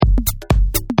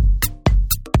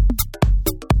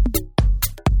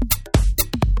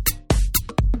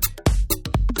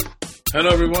Hello,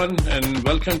 everyone, and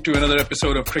welcome to another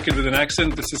episode of Cricket with an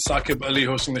Accent. This is Saqib Ali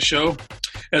hosting the show.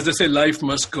 As they say, life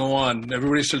must go on.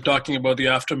 Everybody's still talking about the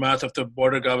aftermath of the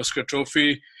Border Gavaskar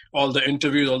Trophy. All the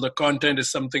interviews, all the content is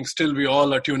something still we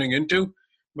all are tuning into.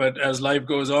 But as life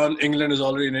goes on, England is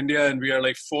already in India, and we are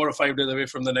like 4 or 5 days away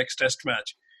from the next test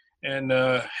match. And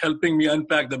helping me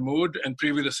unpack the mood and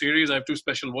preview the series, I have two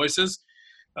special voices.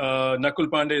 Nakul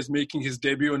Pandey is making his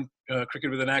debut in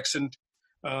Cricket with an Accent.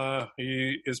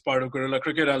 He is part of Guerrilla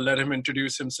Cricket. I'll let him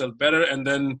introduce himself better. And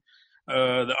then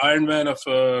the Iron Man of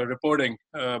reporting,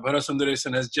 Bharat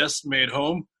Sundaresan, has just made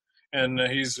home. And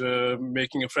he's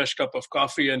making a fresh cup of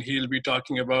coffee. And he'll be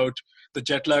talking about the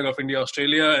jet lag of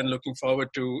India-Australia and looking forward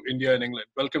to India and England.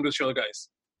 Welcome to the show, guys.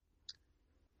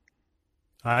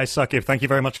 Hi, Saqib. Thank you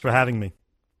very much for having me.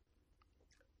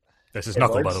 This is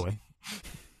Nakul, by the way,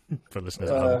 for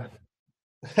listeners.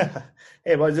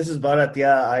 Hey boys, this is Bharat.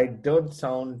 Yeah, I don't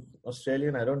sound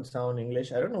Australian. I don't sound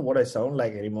English. I don't know what I sound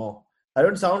like anymore. I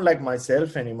don't sound like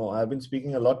myself anymore. I've been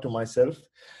speaking a lot to myself.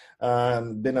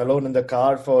 Been alone in the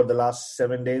car for the last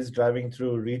 7 days, driving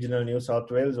through regional New South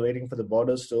Wales, waiting for the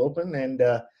borders to open. And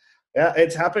yeah,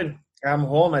 it's happened. I'm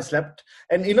home. I slept.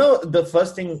 And you know, the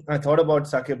first thing I thought about,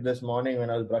 Saqib, this morning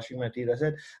when I was brushing my teeth, I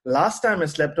said, last time I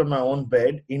slept on my own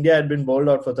bed, India had been bowled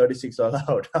out for 36 all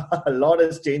out. A lot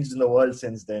has changed in the world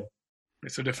since then.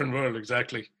 It's a different world,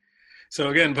 exactly. So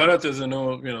again, Bharat is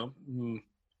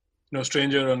no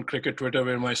stranger on cricket Twitter,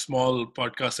 where my small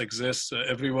podcast exists.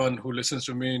 Everyone who listens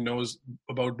to me knows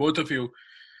about both of you.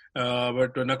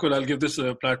 But Nakul, I'll give this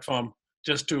a platform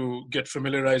just to get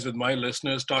familiarized with my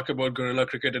listeners, talk about Guerrilla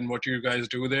Cricket and what you guys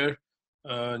do there,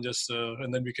 and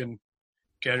then we can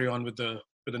carry on with the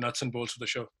nuts and bolts of the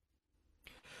show.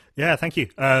 Yeah, thank you,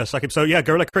 Saqib. So yeah,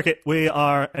 Guerrilla Cricket, we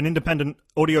are an independent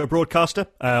audio broadcaster.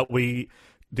 We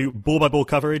do ball-by-ball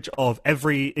coverage of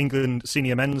every England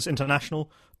senior men's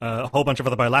international, a whole bunch of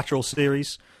other bilateral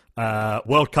series,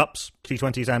 World Cups,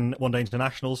 T20s and one-day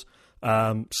internationals.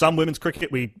 Some women's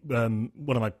cricket. One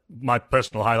of my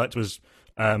personal highlights was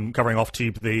covering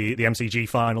off-tube the MCG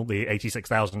final, the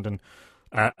 86,000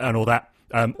 and all that.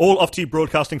 All off-tube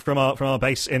broadcasting from our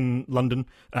base in London.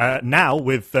 Now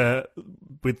with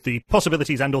the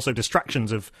possibilities and also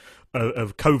distractions of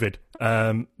COVID,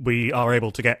 we are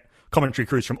able to get commentary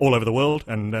crews from all over the world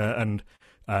and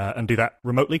do that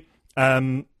remotely.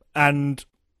 And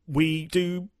we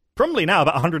do probably now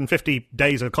about 150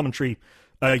 days of commentary.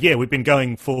 Yeah, we've been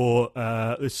going for,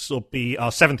 this will be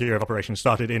our 7th year of operation.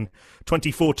 Started in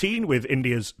 2014 with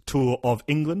India's Tour of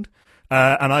England.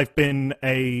 And I've been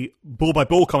a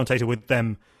ball-by-ball commentator with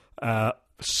them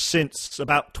since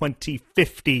about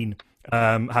 2015,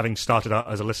 having started out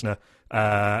as a listener.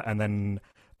 And then,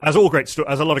 as a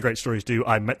lot of great stories do,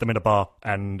 I met them in a bar,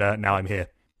 and now I'm here,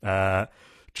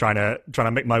 trying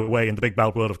to make my way in the big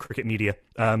bad world of cricket media.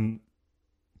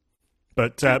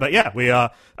 But yeah, we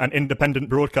are an independent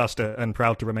broadcaster and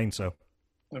proud to remain so.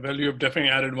 Well, you've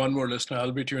definitely added one more listener.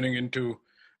 I'll be tuning into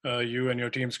you and your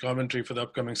team's commentary for the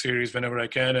upcoming series whenever I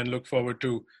can, and look forward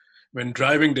to when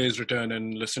driving days return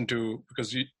and listen to,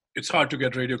 because it's hard to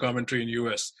get radio commentary in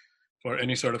US for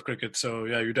any sort of cricket. So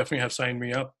yeah, you definitely have signed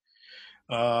me up.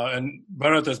 And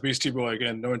Bharat as Beastie Boy,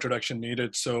 again, no introduction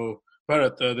needed. So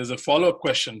Bharat, there's a follow-up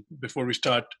question before we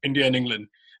start India and England.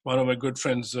 One of my good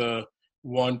friends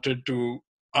wanted to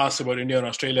ask about India and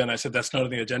Australia, and I said that's not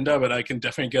on the agenda, but I can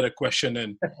definitely get a question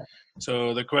in.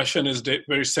 So the question is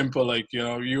very simple, like, you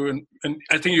know, you and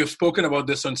I think you've spoken about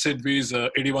this on Sid V's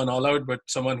 81 All Out, but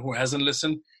someone who hasn't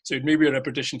listened, so it may be a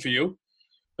repetition for you.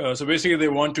 So basically they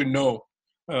want to know,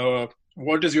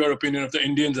 what is your opinion of the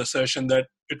Indians' assertion that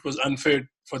it was unfair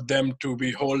for them to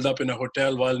be holed up in a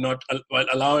hotel while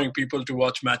allowing people to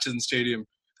watch matches in stadium?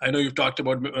 I know you've talked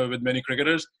about with many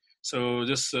cricketers. So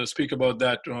just speak about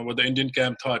that, what the Indian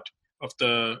camp thought of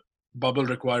the bubble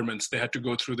requirements. They had to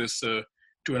go through this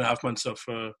 2.5 months of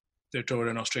their tour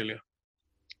in Australia.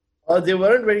 They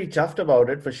weren't very chuffed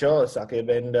about it, for sure, Saqib.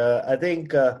 And I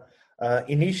think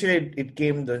initially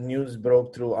the news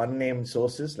broke through unnamed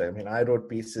sources. I wrote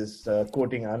pieces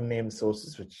quoting unnamed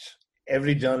sources, which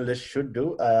every journalist should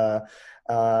do.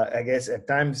 I guess at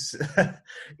times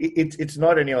it's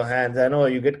not in your hands. I know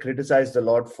you get criticized a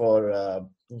lot for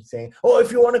saying,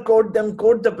 if you want to quote them,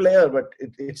 quote the player, but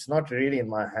it's not really in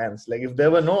my hands. Like, if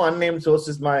there were no unnamed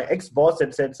sources, my ex-boss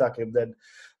had said, Saqib, that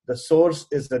the source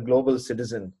is the global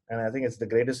citizen. And I think it's the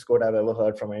greatest quote I've ever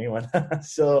heard from anyone.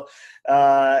 So,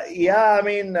 they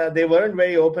weren't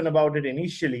very open about it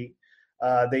initially.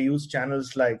 They used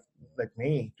channels like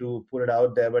me to put it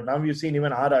out there. But now you've seen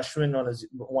even R. Ashwin on his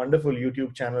wonderful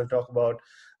YouTube channel talk about,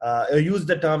 use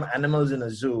the term animals in a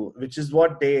zoo, which is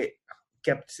what they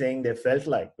kept saying they felt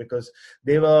like, because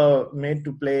they were made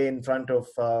to play in front of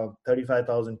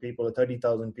 35,000 people or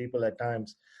 30,000 people at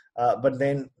times. But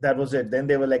then that was it. Then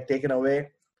they were like taken away,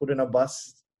 put in a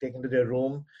bus, taken to their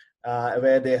room,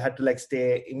 where they had to like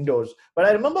stay indoors. But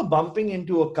I remember bumping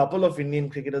into a couple of Indian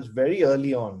cricketers very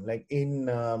early on, like in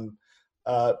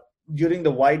during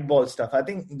the white ball stuff. I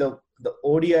think the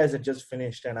ODIs had just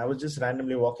finished, and I was just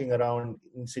randomly walking around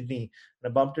in Sydney,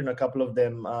 and I bumped into a couple of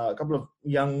them, a couple of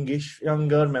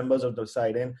younger members of the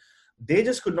side, and they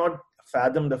just could not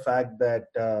fathom the fact that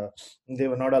they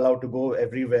were not allowed to go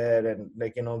everywhere and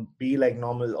like, you know, be like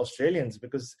normal Australians,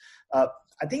 because I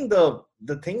think the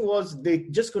thing was they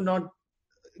just could not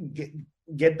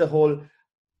get the whole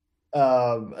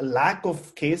lack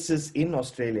of cases in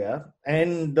Australia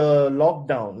and the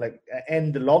lockdown.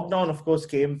 And the lockdown, of course,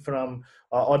 came from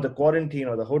or the quarantine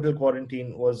or the hotel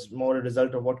quarantine was more a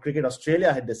result of what Cricket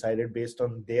Australia had decided based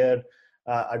on their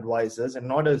advisors, and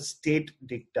not a state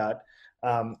diktat.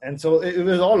 And so it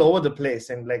was all over the place.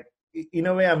 And like, in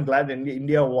a way, I'm glad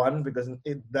India won, because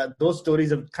those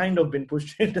stories have kind of been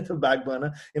pushed into the back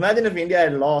burner. Imagine if India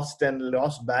had lost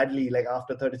badly, like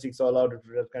after 36 all out, it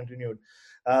would have continued.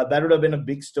 That would have been a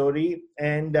big story.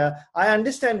 And I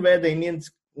understand where the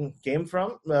Indians came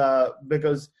from,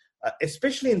 because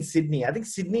especially in Sydney, I think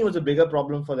Sydney was a bigger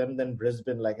problem for them than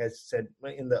Brisbane, like I said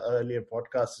in the earlier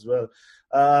podcast as well.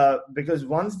 Because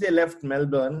once they left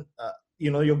Melbourne,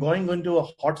 you're going into a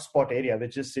hotspot area,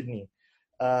 which is Sydney.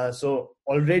 So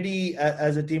already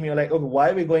as a team, you're like, okay,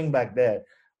 why are we going back there?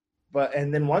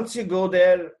 And then once you go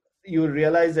there, you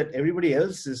realize that everybody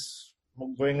else is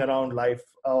going about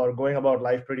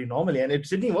life pretty normally. And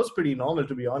Sydney was pretty normal,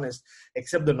 to be honest,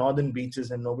 except the northern beaches,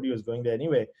 and nobody was going there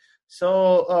anyway.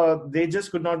 So they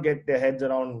just could not get their heads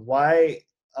around why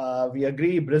we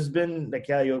agree Brisbane, like,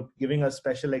 yeah, you're giving us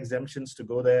special exemptions to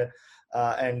go there.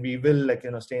 And we will, like,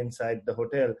 stay inside the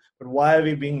hotel. But why are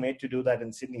we being made to do that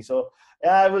in Sydney? So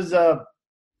yeah, I was, I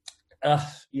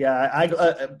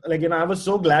was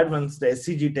so glad once the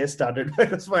SCG test started,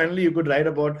 because finally you could write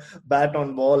about bat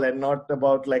on ball and not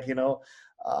about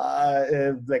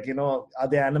are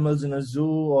there animals in a zoo,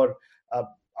 or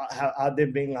are they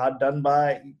being hard done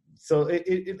by? So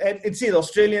the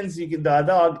Australians, the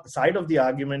other side of the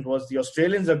argument was the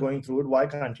Australians are going through it. Why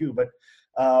can't you? But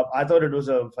I thought it was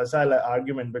a facile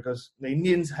argument, because the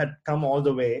Indians had come all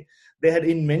the way. They had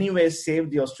in many ways saved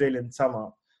the Australian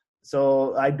summer.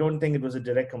 So I don't think it was a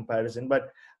direct comparison.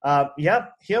 But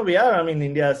here we are. I mean,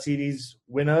 India series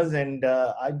winners. And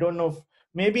I don't know if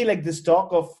maybe like this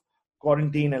talk of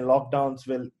quarantine and lockdowns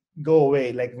will go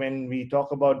away. Like when we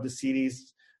talk about the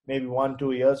series, maybe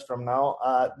 1-2 years from now,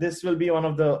 this will be one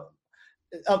of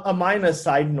a minor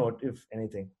side note, if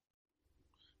anything.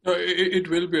 No, it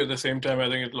will be. At the same time, I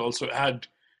think it will also add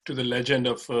to the legend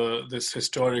of this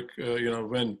historic,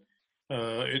 win.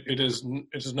 It is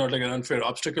not like an unfair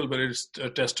obstacle, but it's a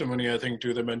testimony, I think,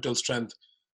 to the mental strength.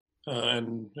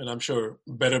 And I'm sure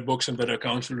better books and better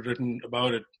accounts will be written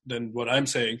about it than what I'm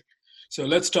saying. So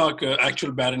let's talk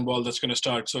actual bat and ball that's going to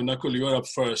start. So Nakul, you're up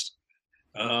first.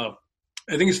 I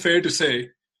think it's fair to say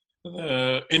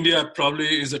India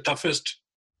probably is the toughest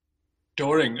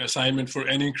touring assignment for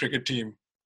any cricket team.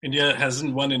 India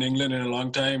hasn't won in England in a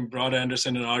long time. Broad,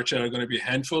 Anderson and Archer are going to be a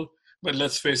handful. But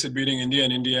let's face it, beating India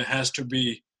in India has to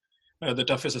be the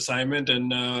toughest assignment.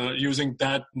 And using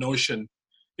that notion,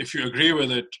 if you agree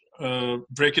with it,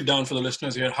 break it down for the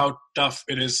listeners here, how tough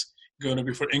it is going to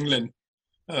be for England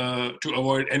to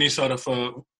avoid any sort of,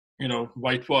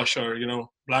 whitewash or,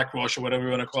 blackwash or whatever you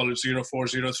want to call it, 0-4,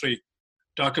 0-3.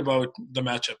 Talk about the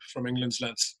matchup from England's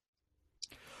lens.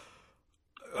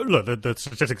 Look, the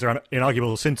statistics are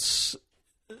inarguable.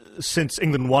 Since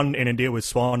England won in India with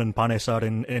Swan and Panesar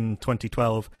in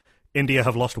 2012, India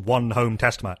have lost one home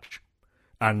test match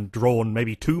and drawn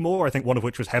maybe two more, I think one of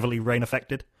which was heavily rain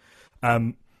affected.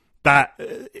 India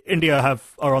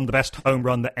are on the best home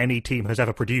run that any team has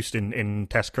ever produced in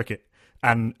test cricket,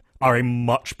 and are a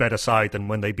much better side than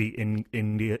when they beat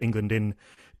England in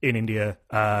India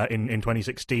in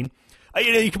 2016.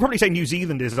 You could probably say New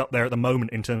Zealand is up there at the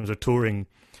moment in terms of touring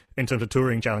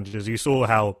challenges. You saw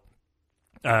how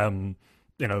they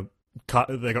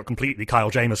got completely Kyle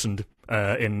Jameson'd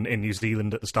in New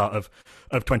Zealand at the start of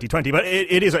 2020. But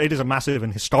it is a massive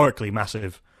and historically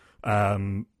massive,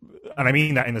 and I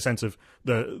mean that in the sense of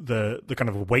the kind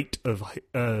of weight of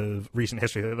recent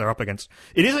history that they're up against.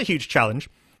 It is a huge challenge.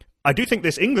 I do think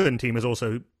this England team is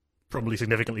also probably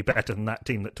significantly better than that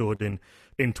team that toured in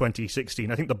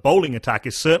 2016. I think the bowling attack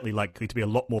is certainly likely to be a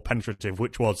lot more penetrative,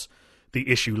 which was the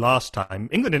issue last time.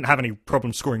 England didn't have any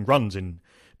problem scoring runs in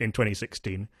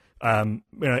 2016. In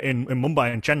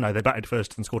Mumbai and Chennai, they batted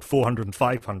first and scored 400 and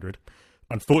 500.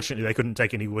 Unfortunately, they couldn't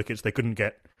take any wickets. They couldn't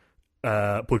get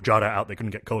Pujara out. They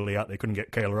couldn't get Kohli out. They couldn't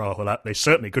get KL Rahul out. They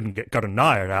certainly couldn't get Karan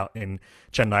Nair out in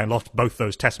Chennai and lost both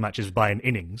those test matches by an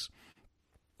innings,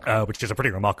 which is a pretty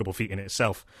remarkable feat in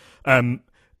itself.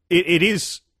 It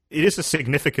is a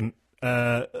significant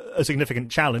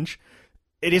challenge.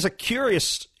 It's a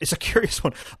curious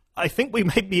one. I think we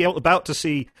may be about to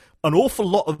see an awful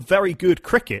lot of very good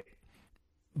cricket,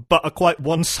 but a quite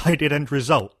one-sided end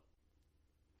result.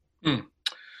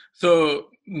 So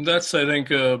that's, I think,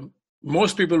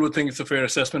 most people would think it's a fair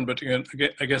assessment, but again,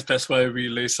 I guess that's why we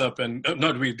lace up and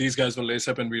these guys will lace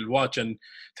up and we'll watch and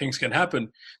things can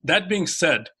happen. That being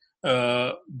said,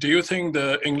 do you think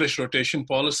the English rotation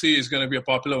policy is going to be a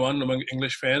popular one among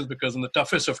English fans? Because in the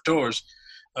toughest of tours,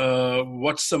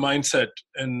 what's the mindset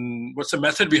and what's the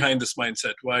method behind this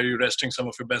mindset? Why are you resting some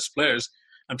of your best players?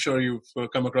 I'm sure you've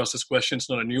come across this question. It's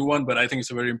not a new one, but I think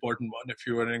it's a very important one if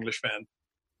you are an English fan.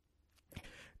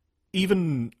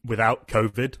 Even without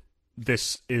COVID,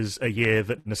 this is a year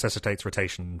that necessitates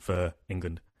rotation for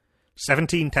England.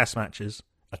 17 test matches,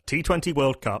 a T20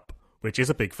 World Cup, which is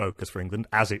a big focus for England,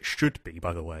 as it should be,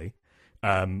 by the way.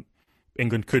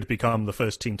 England could become the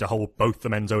first team to hold both the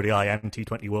men's ODI and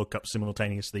T20 World Cup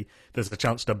simultaneously. There's a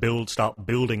chance to start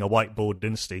building a whiteboard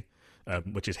dynasty,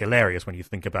 which is hilarious when you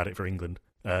think about it for England,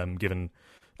 given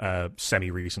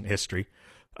semi-recent history.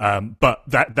 But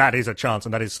that is a chance,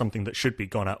 and that is something that should be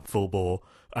gone out full bore,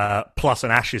 plus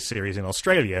an Ashes series in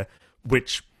Australia,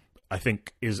 which I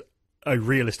think is a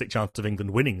realistic chance of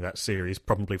England winning that series,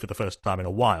 probably for the first time in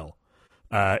a while,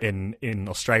 in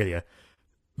Australia.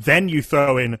 Then you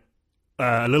throw in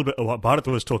a little bit of what Bharat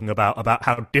was talking about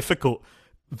how difficult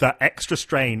that extra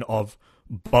strain of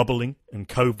bubbling and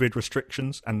COVID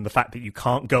restrictions and the fact that you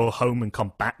can't go home and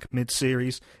come back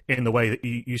mid-series in the way that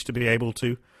you used to be able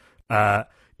to.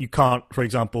 You can't, for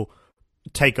example,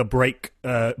 take a break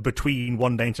between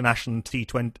one-day international and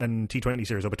T20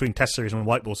 series, or between Test series and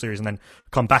white ball series, and then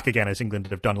come back again, as England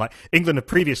have done. Like England have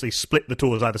previously split the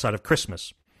tours either side of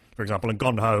Christmas, for example, and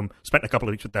gone home, spent a couple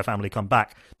of weeks with their family, come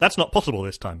back. That's not possible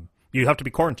this time. You have to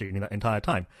be quarantining that entire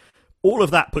time. All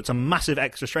of that puts a massive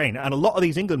extra strain, and a lot of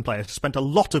these England players spent a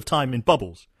lot of time in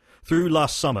bubbles through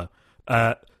last summer,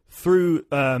 through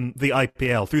the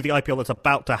IPL that's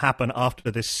about to happen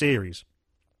after this series.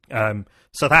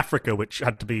 South Africa, which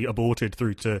had to be aborted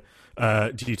due to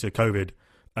COVID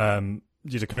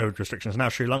restrictions. Now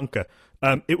Sri Lanka.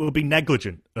 It will be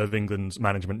negligent of England's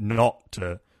management not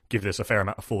to give this a fair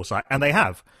amount of foresight, and they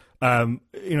have.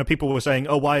 People were saying,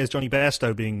 "Oh, why is Johnny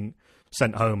Bairstow being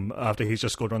sent home after he's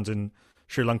just scored runs in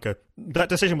Sri Lanka?" That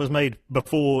decision was made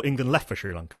before England left for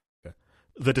Sri Lanka.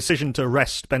 The decision to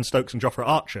rest Ben Stokes and Jofra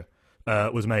Archer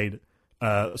was made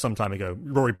some time ago.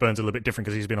 Rory Burns a little bit different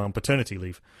because he's been on paternity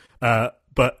leave.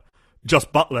 But Jos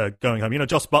Buttler going home.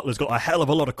 Jos Butler's got a hell of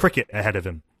a lot of cricket ahead of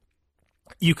him.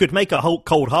 You could make a whole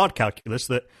cold hard calculus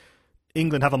that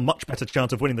England have a much better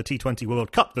chance of winning the T20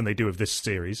 World Cup than they do of this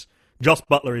series. Jos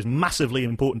Buttler is massively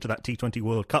important to that T20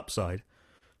 World Cup side.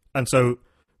 And so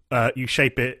you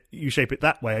shape it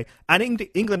that way. And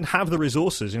England have the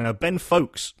resources. Ben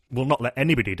Foakes will not let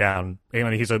anybody down.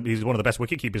 He's one of the best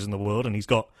wicketkeepers in the world, and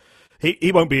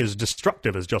he won't be as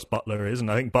destructive as Jos Buttler is,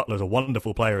 and I think Butler's a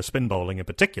wonderful player of spin bowling in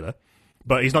particular,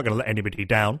 but he's not going to let anybody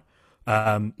down.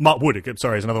 Mark Wood, is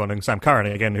another one, and Sam Curran,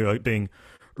 again, who are being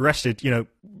rested.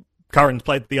 Curran's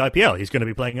played the IPL. He's going to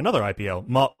be playing another IPL.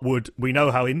 Mark Wood, we know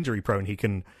how injury-prone he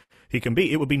can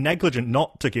be. It would be negligent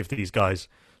not to give these guys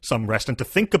some rest and to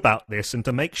think about this and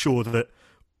to make sure that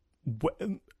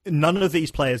none of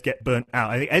these players get burnt out.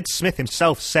 I think Ed Smith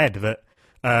himself said that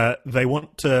they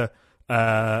want to...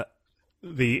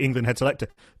 the England head selector,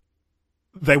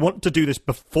 they want to do this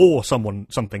before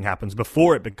something happens,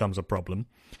 before it becomes a problem.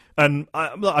 And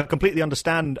I completely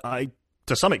understand,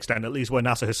 to some extent at least, where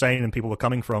Nasser Hussain and people were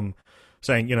coming from,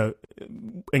 saying,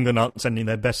 England aren't sending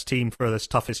their best team for this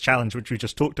toughest challenge, which we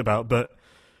just talked about. But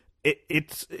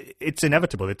it's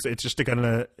inevitable. It's just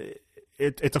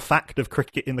it's a fact of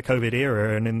cricket in the COVID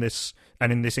era, and in this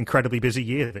incredibly busy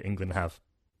year that England have.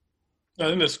 I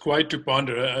think that's quite to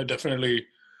ponder. I definitely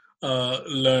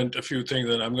learned a few things,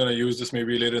 and I'm going to use this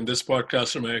maybe later in this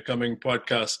podcast or my coming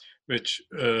podcast, which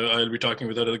I'll be talking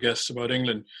with other guests about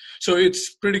England. So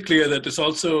it's pretty clear that it's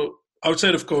also,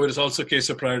 outside of COVID, it's also a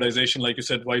case of prioritization. Like you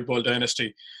said, white ball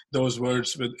dynasty, those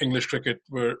words with English cricket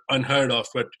were unheard of,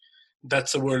 but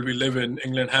that's the world we live in.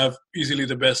 England have easily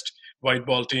the best white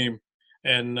ball team.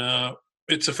 And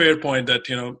it's a fair point that,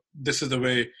 this is the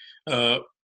way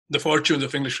the fortunes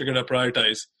of English cricket are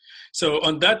prioritized. So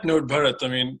on that note, Bharat,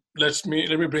 let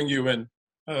me bring you in.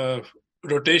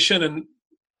 rotation and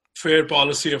fair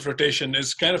policy of rotation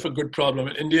is kind of a good problem.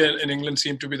 India and England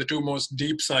seem to be the two most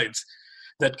deep sides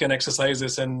that can exercise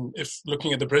this. And if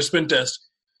looking at the Brisbane Test,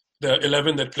 the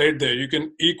 11 that played there, you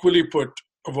can equally put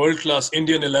a world-class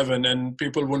Indian 11 and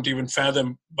people wouldn't even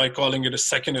fathom by calling it a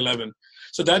second 11.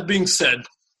 So that being said,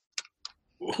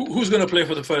 who's going to play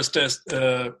for the first test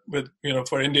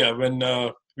for India when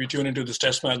we tune into this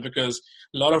test match? Because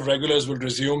a lot of regulars will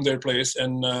resume their place.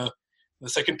 And the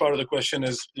second part of the question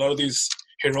is, a lot of these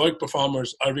heroic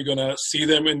performers, are we going to see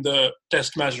them in the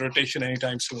test match rotation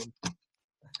anytime soon?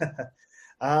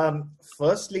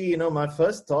 Firstly, my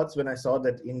first thoughts when I saw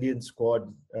that Indian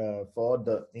squad for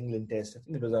the England test, I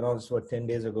think it was announced 10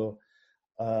 days ago,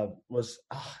 was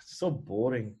so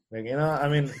boring.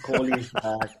 Kohli's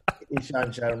back,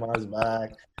 Ishant Sharma's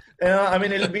back.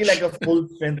 It'll be like a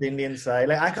full-strength Indian side.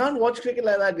 Like, I can't watch cricket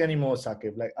like that anymore,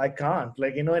 Saqib. Like, I can't.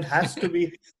 Like, it has to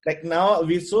be like now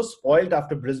we're so spoiled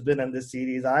after Brisbane and this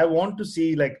series. I want to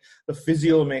see like the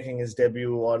physio making his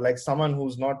debut or like someone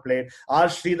who's not played.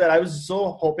 Sridhar, I was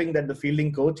so hoping that the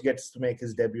fielding coach gets to make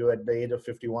his debut at the age of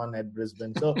 51 at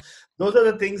Brisbane. So those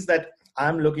are the things that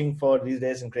I'm looking for these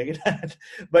days in cricket.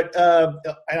 But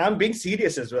and I'm being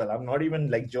serious as well. I'm not even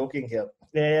like joking here.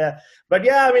 Yeah. But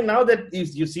yeah, now that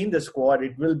you've seen the squad,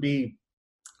 it will be,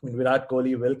 Virat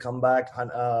Kohli will come back.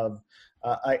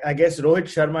 I guess Rohit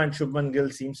Sharma and Shubman Gill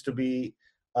seems to be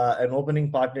an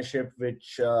opening partnership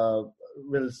which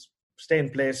will stay in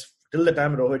place till the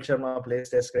time Rohit Sharma plays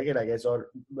Test cricket, I guess, or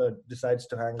decides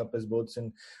to hang up his boots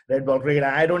in red ball cricket.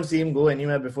 I don't see him go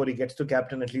anywhere before he gets to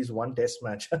captain at least one Test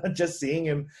match. Just seeing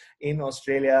him in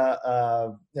Australia,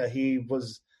 he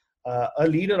was a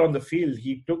leader on the field.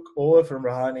 He took over from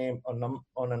Rahane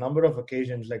on a number of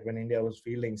occasions, like when India was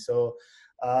fielding. So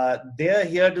they're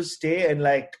here to stay. And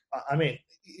I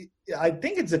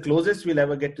think it's the closest we'll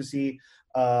ever get to see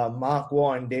Mark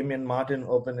Waugh and Damian Martin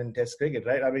open in Test cricket,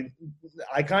 right?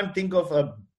 I can't think of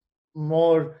a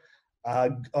more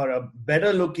or a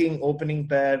better looking opening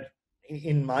pair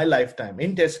in my lifetime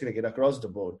in Test cricket across the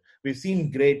board. We've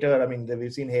seen greater.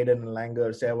 We've seen Hayden and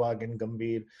Langer, Sehwag and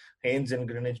Gambhir, Haynes and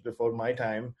Greenwich before my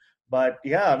time. But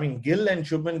yeah, Gill and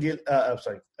Shubman Gill,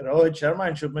 Rohit Sharma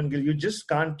and Shubman Gill, you just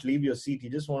can't leave your seat. You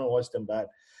just want to watch them bat.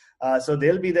 So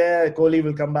they'll be there. Kohli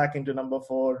will come back into number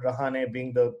 4. Rahane,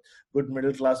 being the good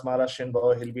middle-class Maharashtrian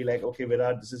boy, he'll be like, okay,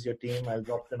 Virat, this is your team. I'll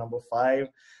drop to number 5.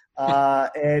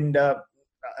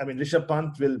 Rishabh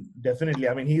Pant will definitely,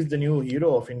 he's the new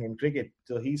hero of Indian cricket.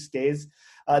 So he stays.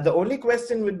 The only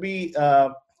question would be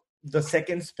the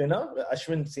second spinner.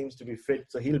 Ashwin seems to be fit,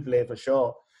 so he'll play for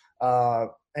sure.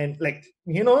 Anil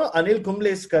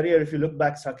Kumble's career, if you look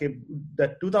back, Saqib,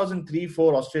 that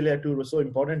 2003-4 Australia tour was so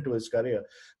important to his career.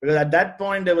 Because at that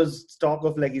point, there was talk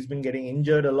of he's been getting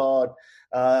injured a lot.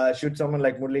 Should someone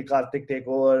like Murali Kartik take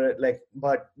over?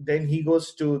 But then he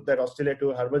goes to that Australia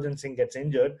tour, Harbhajan Singh gets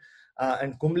injured.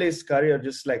 And Kumble's career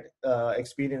just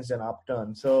experienced an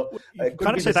upturn. So you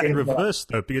kind of say that in reverse,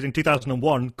 though, because in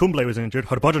 2001, Kumble was injured,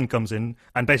 Harbhajan comes in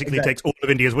and basically takes all of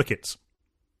India's wickets.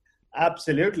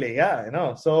 Absolutely,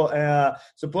 yeah, So,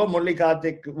 so poor Murali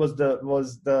Kartik was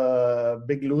the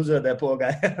big loser, that poor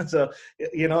guy. So,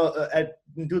 in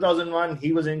 2001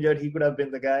 he was injured. He could have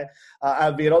been the guy.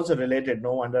 We're also related.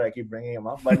 No wonder I keep bringing him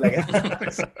up. But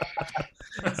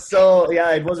so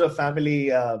yeah, it was a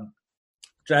family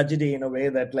tragedy in a way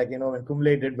that when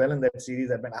Kumble did well in that series,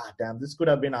 I've been damn, this could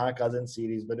have been our cousin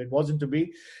series, but it wasn't to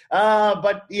be.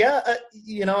 But yeah,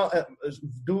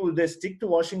 do they stick to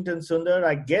Washington Sundar?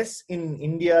 I guess in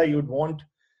India you'd want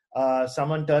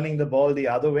someone turning the ball the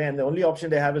other way, and the only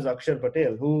option they have is Akshar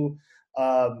Patel, who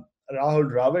Rahul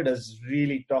Dravid has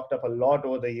really talked up a lot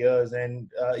over the years,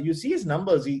 and you see his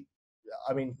numbers.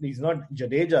 He's not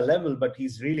Jadeja level, but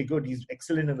he's really good. He's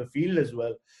excellent in the field as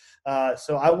well.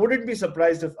 So I wouldn't be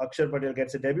surprised if Akshar Patel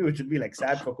gets a debut, which would be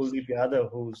sad for Kuldeep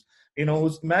Yadav, who's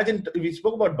imagine, we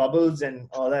spoke about bubbles and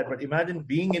all that, but imagine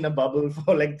being in a bubble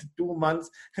for 2 months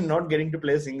and not getting to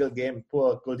play a single game.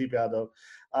 Poor Kuldeep Yadav.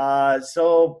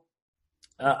 So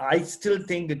I still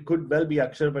think it could well be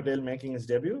Akshar Patel making his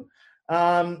debut.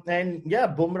 And yeah,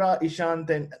 Bumrah, Ishant,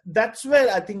 and that's where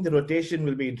I think the rotation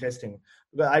will be interesting.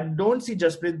 I don't see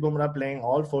Jasprit Bumrah playing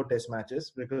all 4 test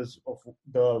matches because of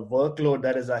the workload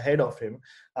that is ahead of him.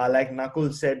 Like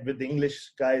Nakul said, with the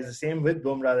English guys, the same with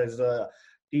Bumrah. There's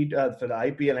for the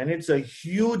IPL, and it's a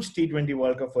huge T20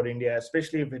 World Cup for India,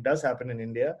 especially if it does happen in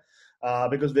India.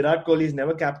 Because Virat Kohli has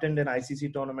never captained an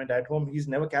ICC tournament at home. He's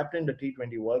never captained a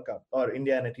T20 World Cup or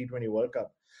India in a T20 World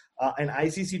Cup. And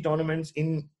ICC tournaments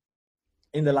in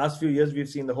in the last few years, we've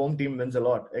seen the home team wins a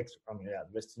lot.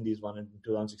 West Indies won in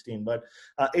 2016. But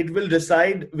it will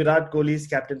decide Virat Kohli's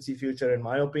captaincy future, in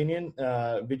my opinion,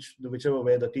 whichever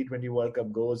way the T20 World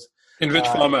Cup goes. In which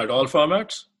format? All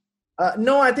formats?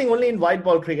 No, I think only in white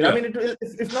ball cricket. Yeah. I mean, it will,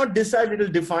 if not decide, it will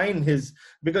define his,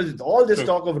 because all this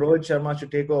talk of Rohit Sharma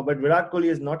should take over, but Virat Kohli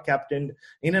is not captained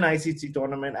in an ICC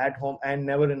tournament at home and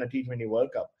never in a T20 World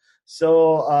Cup.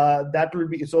 So that will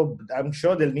be, so I'm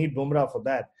sure they'll need Bumrah for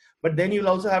that. But then you'll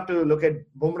also have to look at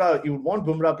Bumrah. You want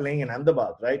Bumrah playing in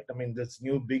Ahmedabad, right? I mean, this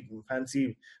new big,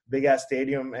 fancy, big-ass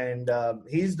stadium, and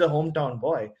he's the hometown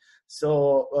boy.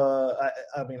 So,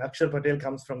 I mean, Akshar Patel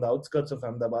comes from the outskirts of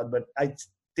Ahmedabad, but I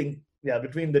think,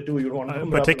 between the two, you want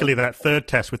Bumrah. Particularly that third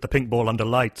test with the pink ball under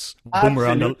lights.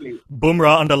 Absolutely.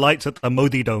 Bumrah under lights at the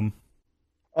Modi Dome.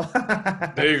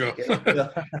 There you go.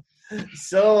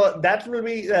 So that will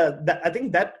be, I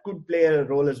think that could play a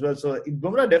role as well. So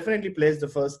Bumrah definitely plays the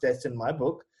first test in my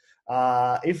book.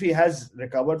 If he has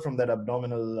recovered from that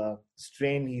abdominal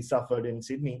strain he suffered in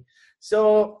Sydney.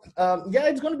 So,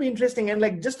 it's going to be interesting. And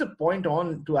like just a point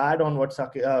on to add on what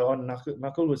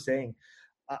Nakul was saying,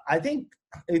 I think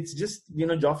it's just,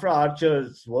 Jofra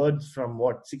Archer's words from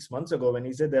 6 months ago when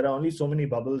he said there are only so many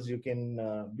bubbles you can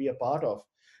be a part of.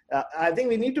 I think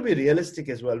we need to be realistic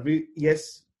as well.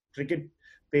 Cricket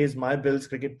pays my bills.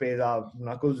 Cricket pays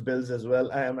Nakul's bills as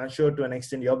well. I am sure to an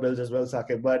extent your bills as well,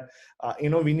 Sakib. But,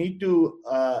 we need to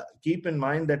keep in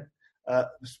mind that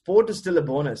sport is still a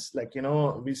bonus. Like,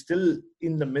 we're still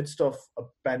in the midst of a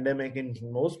pandemic in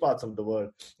most parts of the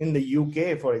world. In the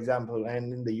UK, for example,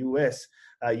 and in the US,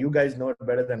 you guys know it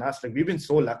better than us. Like, we've been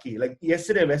so lucky. Like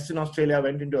yesterday, Western Australia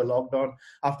went into a lockdown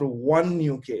after one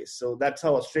new case. So that's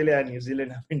how Australia and New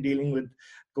Zealand have been dealing with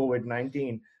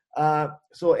COVID-19.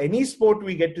 So any sport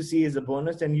we get to see is a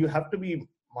bonus, and you have to be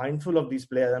mindful of these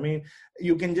players. I mean,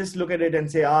 you can just look at it and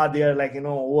say, they are like,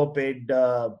 overpaid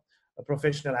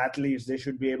professional athletes. They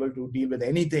should be able to deal with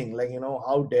anything. Like,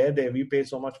 how dare they? We pay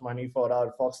so much money for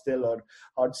our Foxtel or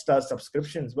Hotstar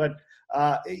subscriptions. But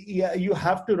you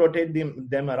have to rotate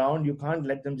them around. You can't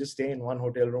let them just stay in one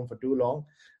hotel room for too long.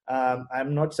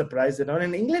 I'm not surprised at all.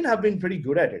 And England have been pretty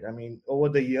good at it. I mean, over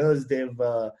the years, they've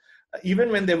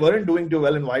even when they weren't doing too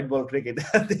well in white ball cricket,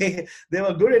 they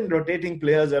were good in rotating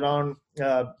players around,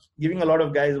 giving a lot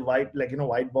of guys white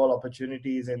ball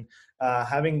opportunities, and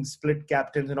having split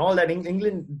captains and all that.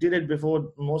 England did it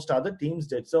before most other teams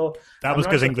did. So that was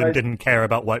because England didn't care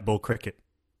about white ball cricket.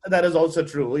 That is also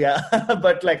true, yeah.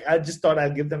 But I just thought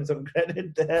I'll give them some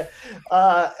credit there.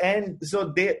 And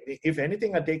so they, if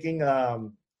anything, are taking a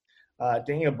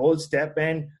bold step.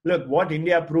 And look, what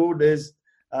India proved is,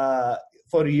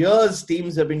 for years,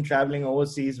 teams have been traveling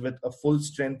overseas with a full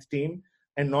strength team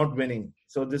and not winning.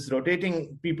 So this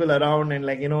rotating people around and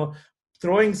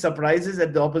throwing surprises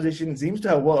at the opposition seems to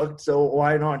have worked. So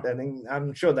why not? I think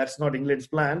I'm sure that's not England's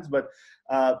plans, but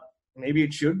maybe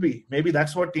it should be. Maybe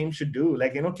that's what teams should do.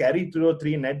 Carry 2 or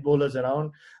 3 net bowlers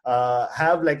around,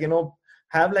 have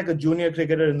a junior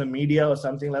cricketer in the media or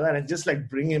something like that, and just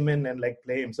bring him in and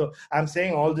play him. So I'm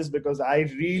saying all this because I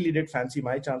really did fancy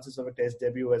my chances of a test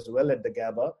debut as well at the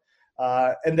Gabba.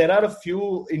 And there are a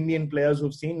few Indian players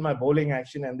who've seen my bowling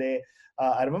action, and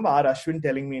I remember R. Ashwin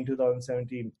telling me in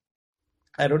 2017,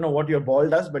 I don't know what your ball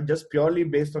does, but just purely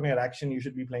based on your action, you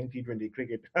should be playing T20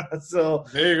 cricket. So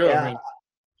there you go.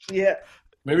 Yeah.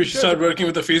 Maybe we should start working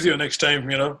with the physio next time.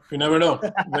 You never know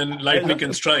when lightning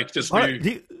can strike. Just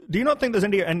do you not think there's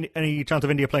any chance of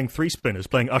India playing 3 spinners,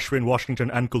 playing Ashwin, Washington,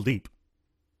 and Kuldeep?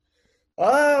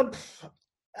 I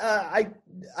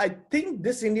think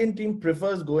this Indian team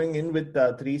prefers going in with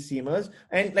 3 seamers.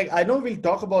 And I know we'll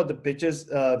talk about the pitches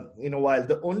in a while.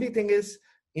 The only thing is,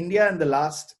 India in the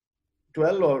last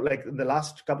 12 or the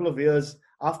last couple of years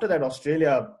after that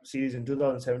Australia series in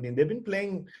 2017, they've been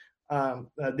playing.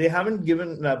 They haven't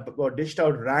given or dished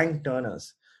out rank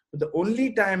turners. But the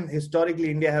only time historically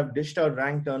India have dished out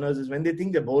rank turners is when they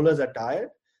think the bowlers are tired.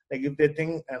 If they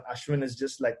think Ashwin is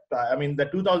just the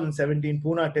 2017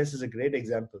 Pune test is a great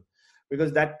example,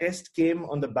 because that test came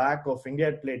on the back of India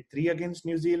had played 3 against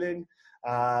New Zealand.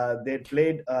 They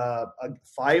played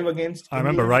 5 against I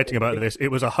remember writing about this. It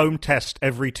was a home test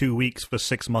every 2 weeks for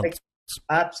 6 months.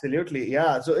 Absolutely,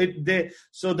 yeah. So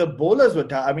the bowlers were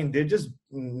they're just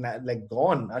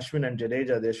gone, Ashwin and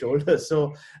Jadeja, their shoulders.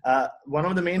 So one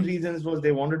of the main reasons was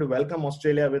they wanted to welcome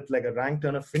Australia with a rank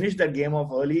turner, finish that game off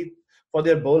early for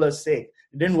their bowlers' sake.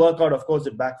 It didn't work out, of course.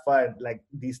 It backfired, like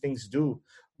these things do.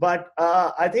 But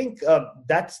I think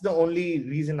that's the only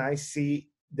reason I see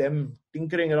them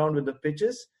tinkering around with the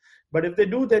pitches. But if they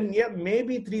do, then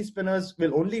maybe 3 spinners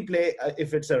will only play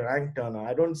if it's a rank turner.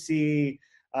 I don't see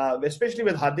especially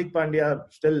with Hardik Pandya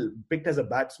still picked as a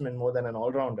batsman more than an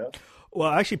all-rounder.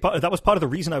 Well, actually, that was part of the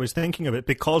reason I was thinking of it,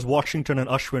 because Washington and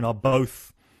Ashwin are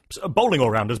both bowling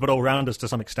all-rounders, but all-rounders to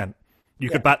some extent. You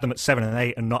could bat them at 7 and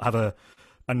 8 and not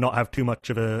have too much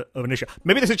of an issue.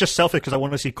 Maybe this is just selfish because I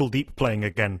want to see Kuldeep playing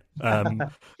again.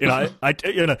 I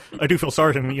do feel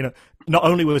sorry to him. Not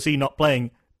only was he not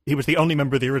playing, he was the only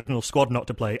member of the original squad not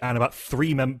to play, and about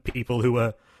 3 people who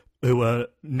were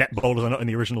net bowlers and not in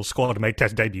the original squad made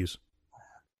Test debuts.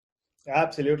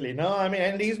 Absolutely. No, I mean,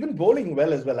 and he's been bowling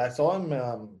well as well. I saw him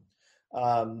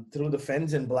through the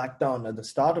fence in Blacktown at the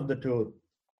start of the tour.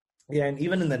 Yeah, and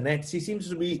even in the nets, he seems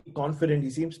to be confident. He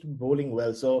seems to be bowling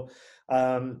well. So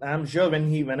I'm sure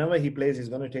whenever he plays, he's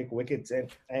going to take wickets.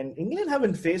 And England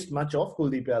haven't faced much of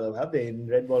Kuldeep Yadav, have they, in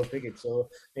red ball cricket? So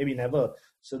maybe never.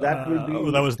 So that will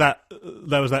be.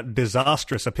 There was that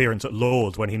disastrous appearance at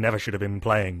Lord's when he never should have been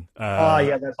playing.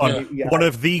 One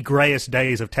of the greyest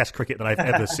days of Test cricket that I've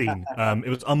ever seen. It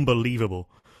was unbelievable.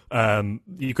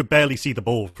 You could barely see the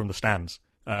ball from the stands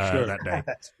that day.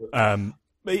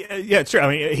 Yeah, it's true. I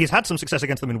mean, he's had some success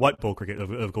against them in white ball cricket,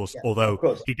 of course.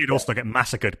 Although he did also get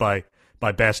massacred by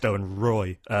Bairstow and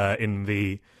Roy in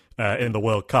the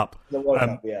World Cup. The World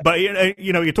Cup, yeah. But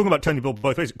you're talking about turning the ball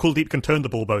both ways. Kuldeep can turn the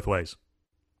ball both ways.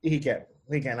 He can.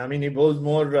 I mean, he bowls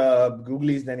more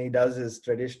googlies than he does his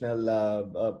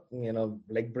traditional,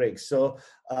 leg breaks. So,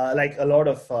 like a lot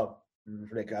of.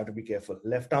 I have to be careful.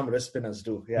 Left arm wrist spinners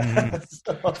do. Yeah.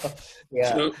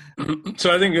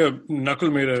 So I think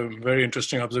Nakul made a very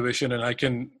interesting observation, and I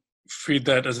can feed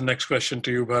that as a next question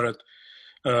to you, Bharat.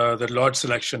 The Lord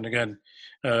selection again.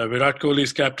 Virat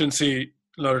Kohli's captaincy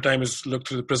a lot of time is looked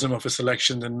through the prism of his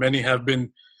selection, and many have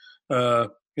been,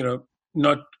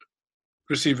 not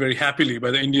received very happily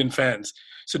by the Indian fans.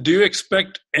 So do you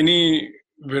expect any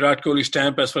Virat Kohli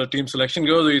stamp as far as team selection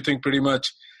goes, or you think pretty much,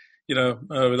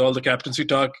 with all the captaincy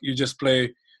talk, you just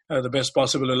play the best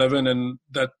possible 11, and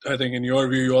that, I think, in your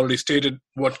view, you already stated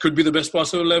what could be the best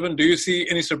possible 11. Do you see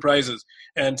any surprises?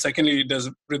 And secondly, does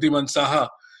Wriddhiman Saha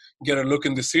get a look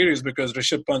in the series, because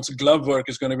Rishabh Pant's glove work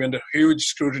is going to be under huge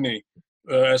scrutiny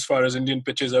as far as Indian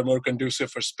pitches are more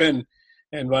conducive for spin,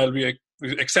 and while we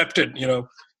accepted,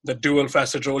 the dual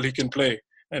facet role he can play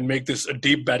and make this a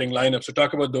deep batting lineup. So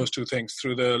talk about those two things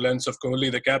through the lens of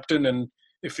Kohli, the captain, and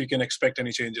if we can expect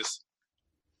any changes.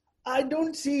 I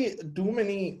don't see too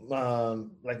many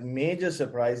major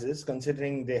surprises,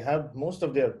 considering they have most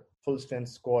of their full strength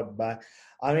squad back.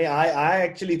 I mean, I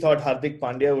actually thought Hardik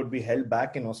Pandya would be held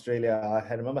back in Australia.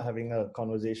 I remember having a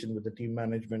conversation with the team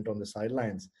management on the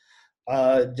sidelines,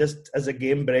 just as a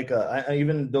game breaker,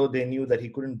 even though they knew that he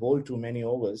couldn't bowl too many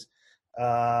overs.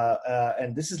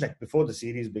 And this is like before the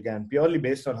series began, purely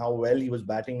based on how well he was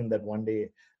batting in that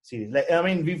one-day series.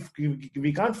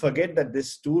 We can't forget that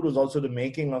this tour was also the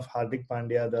making of Hardik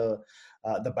Pandya,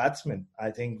 the batsman.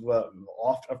 I think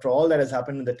after all that has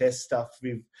happened in the Test stuff,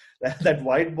 that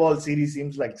white ball series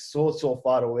seems like so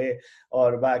far away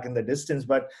or back in the distance.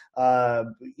 But I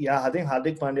think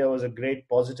Hardik Pandya was a great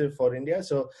positive for India.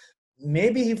 So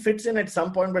maybe he fits in at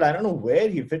some point, but I don't know where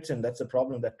he fits in. That's the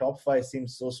problem. That top 5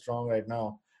 seems so strong right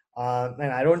now.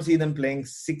 And I don't see them playing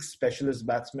 6 specialist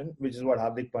batsmen, which is what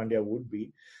Hardik Pandya would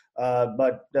be.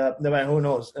 But who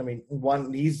knows? I mean,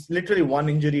 he's literally one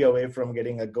injury away from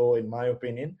getting a go, in my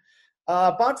opinion.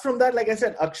 Apart from that, like I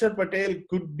said, Akshar Patel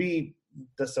could be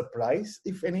the surprise,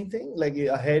 if anything, like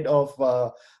ahead of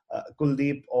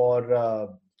Kuldeep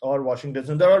or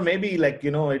Washington. Or maybe it's like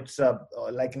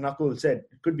Nakul said,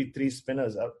 it could be 3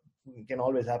 spinners. It can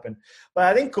always happen. But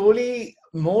I think Kohli,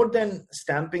 more than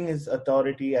stamping his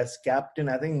authority as captain,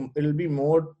 I think it'll be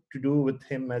more to do with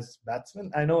him as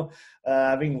batsman. I know,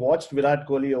 having watched Virat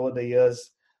Kohli over the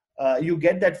years, you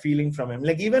get that feeling from him.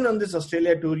 Like even on this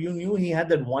Australia tour, you knew he had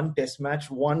that one Test match,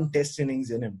 one Test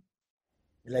innings in him.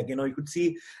 Like, you could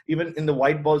see even in the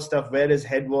white ball stuff where his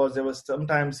head was. There was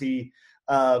sometimes he,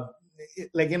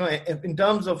 in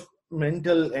terms of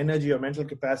mental energy or mental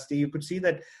capacity, you could see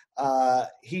that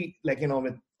he,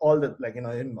 with all the,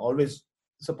 him always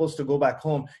supposed to go back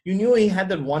home, you knew he had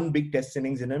that one big Test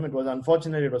innings in him. It was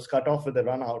unfortunate it was cut off with a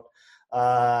run out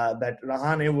that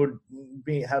Rahane would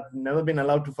have never been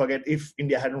allowed to forget if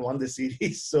India hadn't won the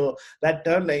series. So that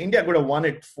turned, India could have won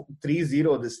it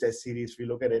 3-0 this Test series if you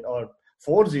look at it, or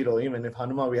 4-0 even if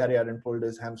Hanuma Vihari hadn't pulled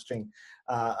his hamstring.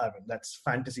 That's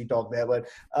fantasy talk there, but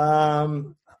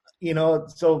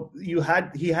so he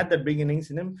had that big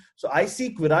innings in him. So I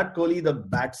see Virat Kohli, the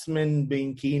batsman,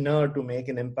 being keener to make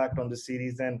an impact on the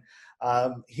series, and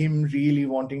him really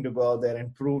wanting to go out there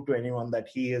and prove to anyone that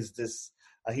he is this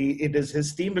It is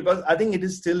his team, because I think it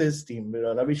is still his team.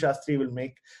 Ravi Shastri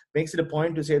makes it a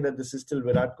point to say that this is still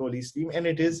Virat Kohli's team, and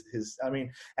it is his. I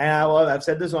mean, and I've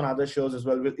said this on other shows as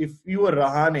well. If you were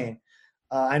Rahane,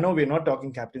 I know we're not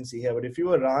talking captaincy here, but if you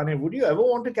were Rahane, would you ever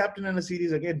want to captain in a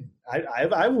series again?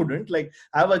 I wouldn't. Like,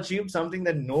 I've achieved something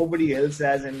that nobody else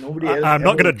has, and nobody else. I'm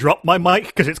not going to drop my mic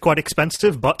because it's quite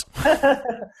expensive, but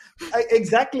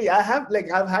exactly. I've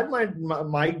had my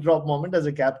mic drop moment as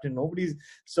a captain.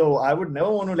 So I would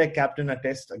never want to captain a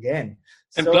test again.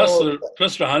 And so,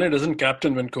 plus Rahane doesn't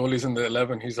captain when Kohli's in the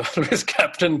 11. He's always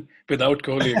captain without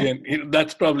Kohli again.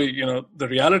 That's probably, the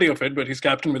reality of it, but he's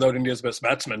captain without India's best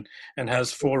batsman and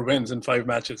has 4 wins in 5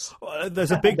 matches.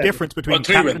 There's a big difference between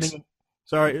 3 wins.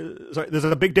 Sorry. There's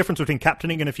a big difference between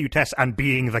captaining in a few tests and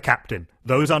being the captain.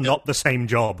 Those are not the same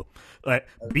job.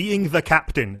 Being the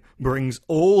captain brings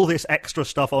all this extra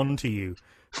stuff onto you,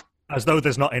 as though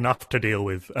there's not enough to deal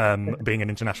with being an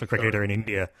international cricketer in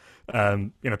India.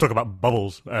 Talk about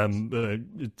bubbles.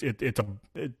 It's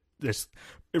this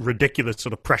ridiculous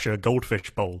sort of pressure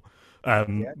goldfish bowl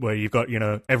where you've got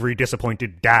every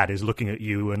disappointed dad is looking at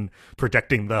you and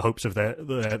projecting their hopes of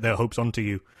their hopes onto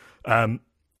you.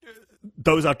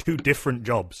 Those are 2 different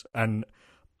jobs, and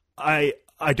I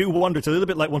do wonder. It's a little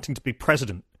bit like wanting to be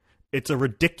president. It's a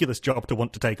ridiculous job to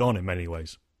want to take on in many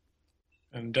ways.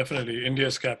 And definitely,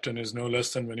 India's captain is no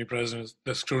less than many presidents.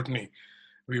 The scrutiny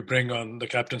we bring on the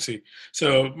captaincy.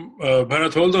 So,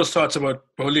 Bharat, hold those thoughts about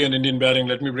Kohli and Indian batting.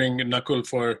 Let me bring in Nakul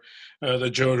for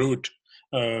the Joe Root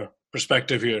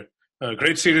perspective here.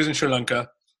 Great series in Sri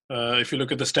Lanka. If you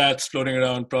look at the stats floating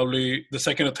around, probably the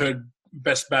 2nd or 3rd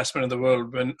best batsman in the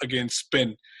world when against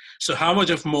spin. So how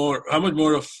much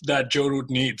more of that Joe Root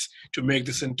needs to make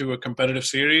this into a competitive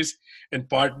series? And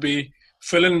part B,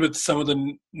 fill in with some of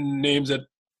the names that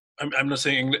I'm not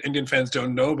saying Indian fans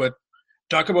don't know, but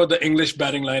talk about the English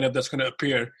batting lineup that's going to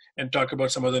appear, and talk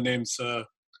about some other names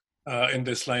in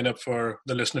this lineup for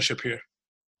the listenership here.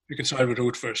 You can start with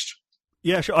Root first.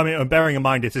 Yeah, sure. I mean, bearing in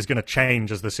mind it is going to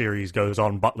change as the series goes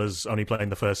on. Butler's only playing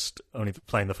the first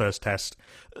test.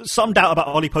 Some doubt about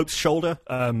Ollie Pope's shoulder,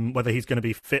 whether he's going to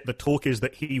be fit. The talk is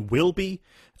that he will be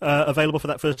available for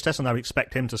that first test, and I would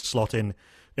expect him to slot in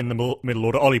the middle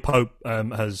order. Ollie Pope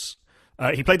has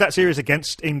he played that series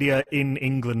against India in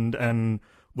England and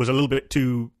was a little bit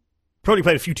probably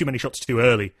played a few too many shots too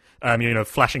early.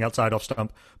 Flashing outside off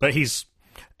stump, but I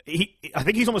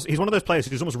think he's one of those players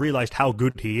who's almost realised how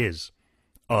good he is.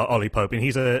 Ollie Pope, and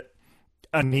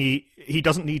he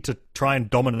doesn't need to try and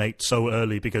dominate so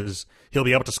early because he'll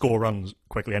be able to score runs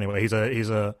quickly anyway. He's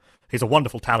a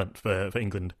wonderful talent for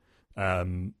England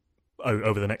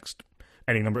over the next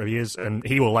any number of years, and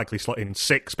he will likely slot in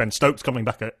 6. Ben Stokes coming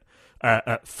back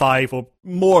at 5, or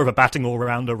more of a batting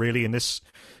all-rounder really in this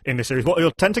series. What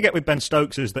you'll tend to get with Ben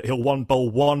Stokes is that he'll bowl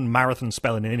 1 marathon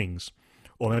spell in innings,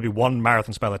 or maybe 1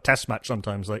 marathon spell, a test match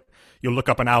sometimes. Like, you'll look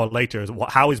up an hour later,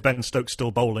 how is Ben Stokes still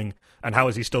bowling, and how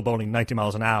is he still bowling 90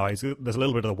 miles an hour? There's a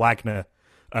little bit of Wagner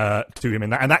to him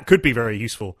in that, and that could be very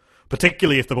useful,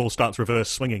 particularly if the ball starts reverse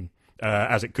swinging,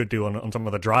 as it could do on some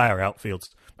of the drier outfields,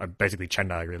 basically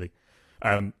Chennai, really.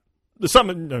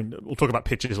 We'll talk about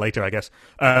pitches later, I guess.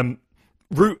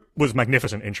 Root was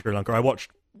magnificent in Sri Lanka. I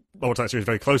watched that series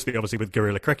very closely, obviously, with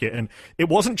Guerrilla Cricket, and it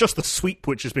wasn't just the sweep,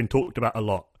 which has been talked about a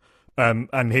lot.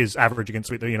 And his average against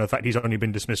sweep, the fact he's only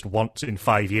been dismissed once in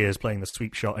 5 years playing the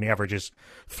sweep shot, and he averages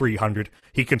 300.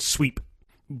 He can sweep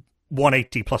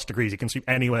 180 plus degrees. He can sweep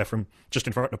anywhere from just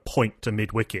in front of point to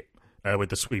mid wicket with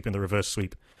the sweep and the reverse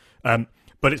sweep.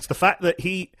 But it's the fact that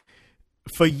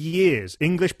for years,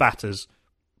 English batters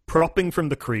propping from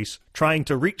the crease, trying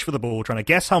to reach for the ball, trying to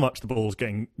guess how much the ball's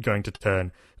going to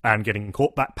turn, and getting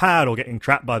caught back pad, or getting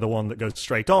trapped by the one that goes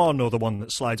straight on, or the one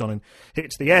that slides on and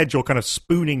hits the edge, or kind of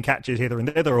spooning catches hither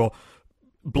and thither, or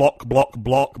block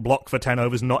for 10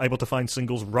 overs, not able to find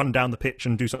singles, run down the pitch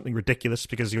and do something ridiculous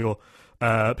because you don't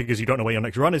know where your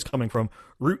next run is coming from.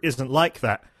 Root isn't like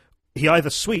that. He either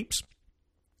sweeps,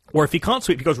 or if he can't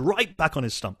sweep, he goes right back on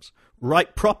his stumps.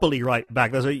 Properly right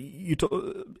back. There's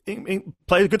good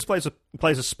plays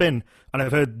a spin, and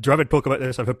I've heard Dravid talk about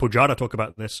this. I've heard Pujara talk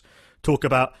about this. Talk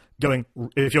about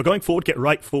if you're going forward, get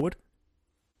right forward.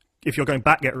 If you're going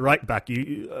back, get right back.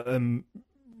 And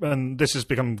this has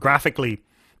become graphically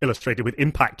illustrated with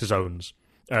impact zones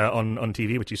on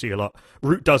TV, which you see a lot.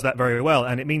 Root does that very well,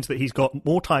 and it means that he's got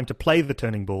more time to play the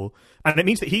turning ball, and it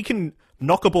means that he can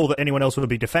knock a ball that anyone else would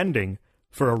be defending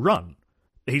for a run.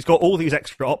 He's got all these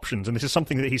extra options, and this is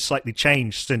something that he's slightly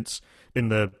changed since in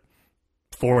the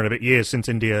 4 and a bit years since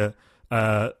India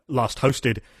last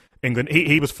hosted England.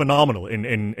 He was phenomenal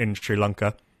in Sri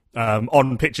Lanka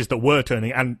on pitches that were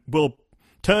turning, and will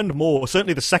turned more,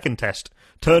 certainly the second test,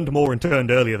 turned more and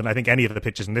turned earlier than I think any of the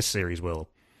pitches in this series will.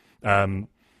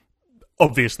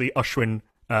 Obviously, Ashwin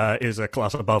is a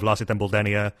class above Lasith and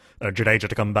Buldenia, Jadeja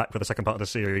to come back for the second part of the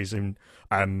series, and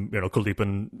Kuldeep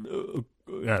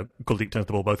turns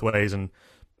the ball both ways, and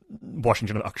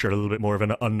Washington and Akshar a little bit more of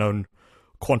an unknown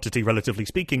quantity, relatively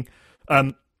speaking.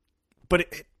 But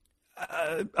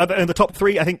in the top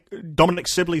three, I think Dominic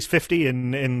Sibley's 50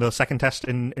 in the second test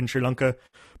in Sri Lanka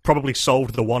probably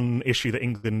solved the one issue that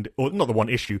England, or not the one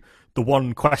issue, the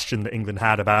one question that England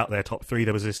had about their top three.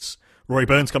 There was this Rory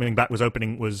Burns coming back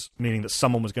was meaning that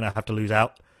someone was going to have to lose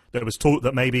out. There was talk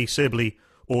that maybe Sibley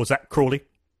or Zach Crawley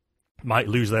might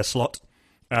lose their slot.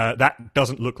 That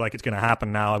doesn't look like it's going to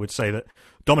happen now. I would say that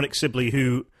Dominic Sibley,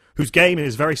 whose game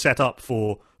is very set up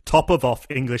for top of off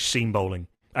English seam bowling,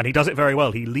 and he does it very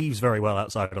well. He leaves very well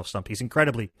outside off stump. He's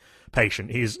incredibly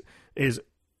patient. His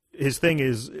thing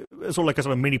is sort of like a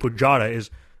sort of mini Pujara is,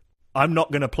 I'm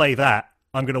not going to play that.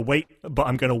 I'm going to wait, but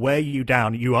I'm going to wear you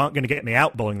down. You aren't going to get me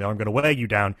out bowling there. I'm going to wear you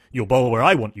down. You'll bowl where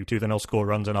I want you to, then I'll score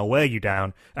runs, and I'll wear you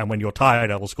down. And when you're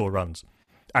tired, I will score runs.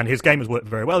 And his game has worked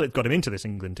very well. It got him into this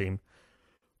England team.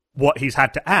 What he's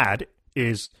had to add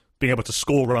is being able to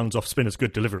score runs off spinners'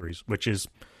 good deliveries, which is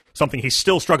something he's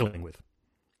still struggling with.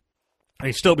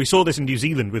 And we saw this in New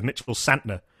Zealand with Mitchell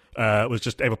Santner, was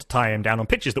just able to tie him down on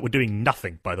pitches that were doing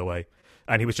nothing, by the way.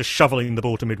 And he was just shoveling the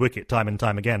ball to mid-wicket time and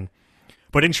time again.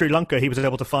 But in Sri Lanka, he was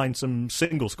able to find some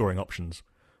single scoring options,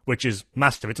 which is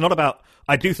massive. It's not about...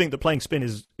 I do think that playing spin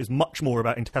is much more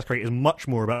about, in Test cricket, is much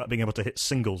more about being able to hit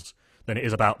singles than it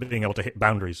is about being able to hit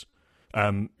boundaries.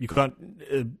 You can't...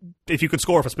 if you can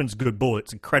score off a spinner's good ball,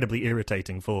 it's incredibly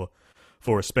irritating for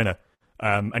a spinner.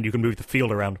 And you can move the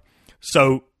field around.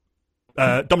 So,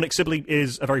 Dominic Sibley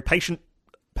is a very patient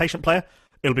player.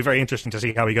 It'll be very interesting to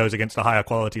see how he goes against a higher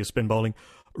quality of spin bowling.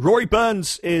 Rory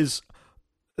Burns is...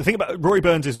 The thing about Rory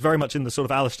Burns is very much in the sort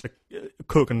of Alistair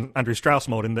Cook and Andrew Strauss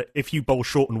mold, in that if you bowl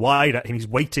short and wide at him, he's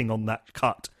waiting on that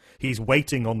cut. He's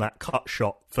waiting on that cut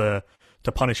shot to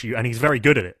punish you, and he's very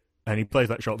good at it, and he plays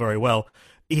that shot very well.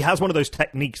 He has one of those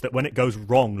techniques that when it goes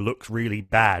wrong looks really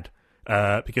bad,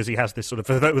 because he has this sort of,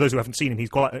 for those who haven't seen him, he's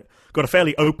got a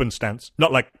fairly open stance,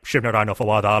 not like Shivnarine or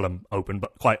Fawad Alam open,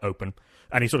 but quite open,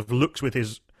 and he sort of looks with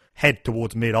his head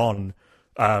towards mid-on.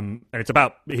 And it's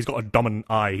about, he's got a dominant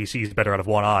eye, he sees better out of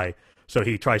one eye, so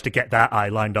he tries to get that eye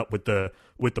lined up with the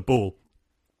ball.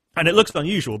 And it looks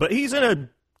unusual, but he's in a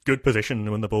good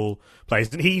position when the ball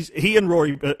plays. And he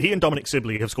and Dominic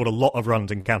Sibley have scored a lot of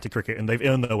runs in county cricket, and they've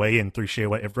earned their way in through sheer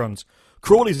weight of runs.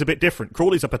 Crawley's a bit different.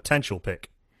 Crawley's a potential pick.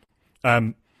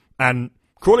 And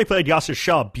Crawley played Yasir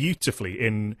Shah beautifully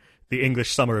in the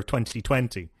English summer of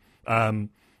 2020.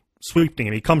 Sweeping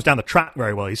him. He comes down the track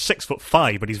very well. He's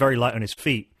 6'5", but he's very light on his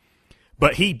feet.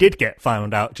 But he did get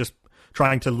found out just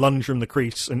trying to lunge from the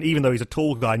crease, and even though he's a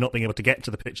tall guy, not being able to get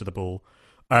to the pitch of the ball.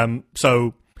 But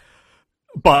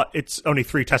it's only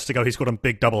 3 tests ago he scored a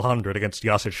big double 100 against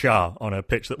Yasir Shah on a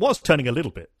pitch that was turning a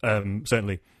little bit,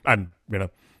 certainly, and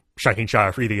Shaheen Shah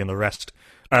Afridi and the rest.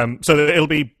 So it'll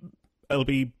be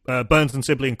Burns and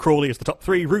Sibley and Crawley as the top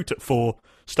 3, Root at 4,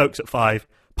 Stokes at 5.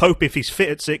 Pope, if he's fit,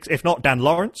 at 6. If not, Dan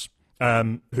Lawrence,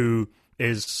 who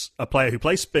is a player who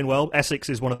plays spin well. Essex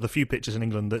is one of the few pitches in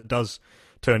England that does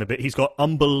turn a bit. He's got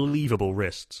unbelievable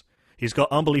wrists. He's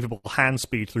got unbelievable hand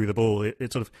speed through the ball.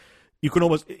 It sort of, you can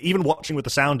almost, even watching with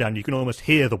the sound down, you can almost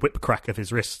hear the whip crack of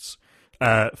his wrists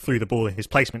through the ball. His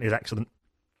placement is excellent.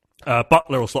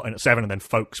 Butler will slot in at 7, and then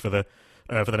Folkes for the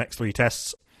next 3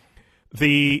 tests.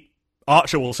 The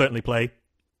Archer will certainly play.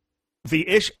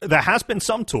 There has been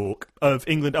some talk of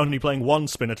England only playing one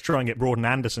spinner to try and get Broad and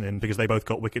Anderson in, because they both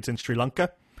got wickets in Sri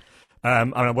Lanka.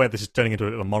 I'm aware this is turning into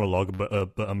a monologue, but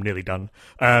I'm nearly done.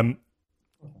 I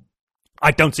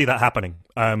don't see that happening.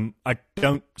 I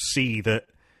don't see that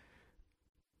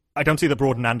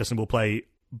Broad and Anderson will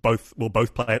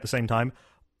both play at the same time.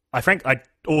 I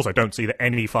also don't see that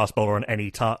any fast bowler on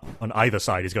on either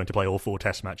side is going to play all 4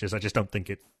 Test matches. I just don't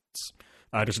think it's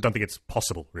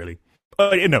possible, really.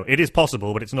 No, it is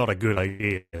possible, but it's not a good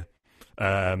idea,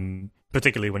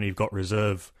 particularly when you've got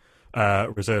reserve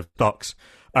stocks.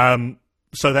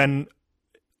 So then,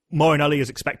 Moeen Ali is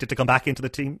expected to come back into the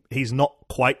team. He's not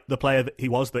quite the player that he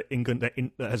was that England that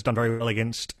has done very well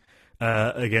against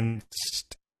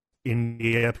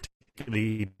India,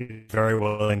 particularly very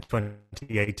well in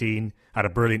 2018. Had a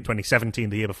brilliant 2017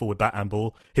 the year before with bat and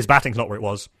ball. His batting's not where it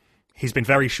was. He's been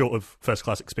very short of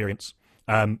first-class experience.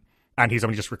 And he's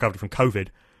only just recovered from COVID.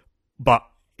 But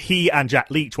he and Jack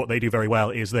Leach, what they do very well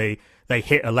is they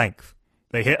hit a length.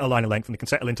 They hit a line of length, and they can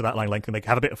settle into that line of length, and they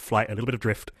have a bit of flight, a little bit of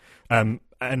drift. And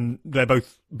they're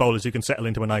both bowlers who can settle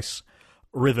into a nice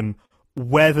rhythm.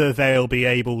 Whether they'll be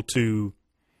able to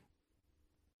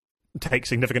take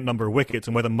significant number of wickets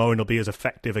and whether Moeen will be as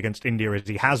effective against India as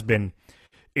he has been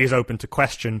is open to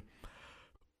question.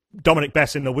 Dominic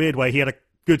Bess, in a weird way, he had a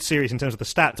good series in terms of the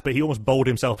stats, but he almost bowled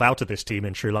himself out of this team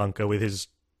in Sri Lanka with his...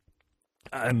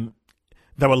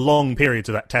 there were long periods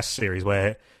of that test series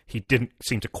where he didn't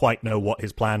seem to quite know what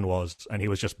his plan was, and he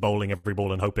was just bowling every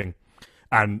ball and hoping.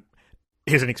 And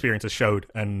his inexperience has showed,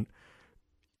 and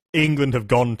England have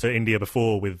gone to India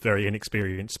before with very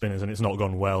inexperienced spinners, and it's not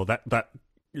gone well. That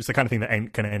is the kind of thing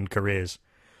that can end careers.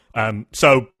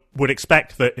 So would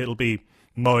expect that it'll be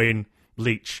Moeen,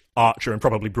 Leach, Archer, and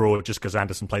probably Broad, just because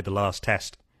Anderson played the last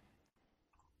test.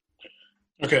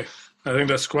 Okay, I think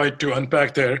that's quite to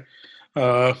unpack there.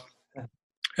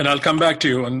 And I'll come back to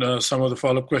you on some of the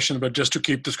follow-up questions, but just to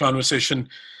keep this conversation,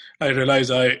 I realize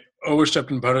I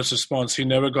overstepped in Bharat's response. He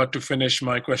never got to finish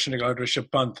my question about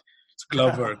Rishabh Pant. It's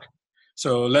glove work.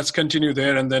 So let's continue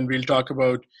there, and then we'll talk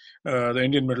about the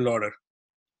Indian middle order.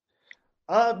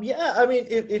 Yeah, I mean,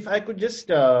 if I could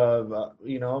just,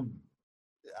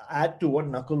 add to what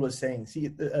Nakul was saying,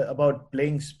 about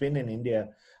playing spin in India.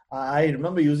 I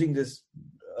remember using this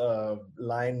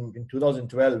line in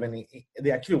 2012 when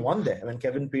they actually won there, when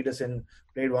Kevin Peterson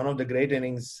played one of the great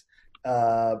innings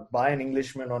by an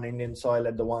Englishman on Indian soil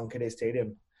at the Wankhede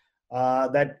Stadium.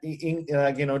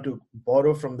 To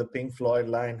borrow from the Pink Floyd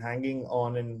line, hanging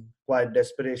on in quiet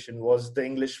desperation was the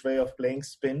English way of playing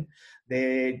spin.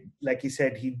 They, like he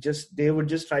said, they would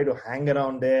just try to hang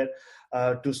around there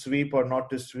to sweep or not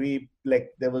to sweep.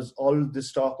 Like there was all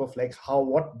this talk of like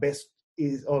what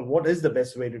is the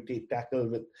best way to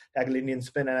tackle Indian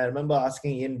spin. And I remember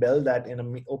asking Ian Bell that in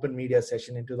an open media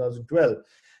session in 2012.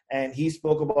 And he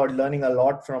spoke about learning a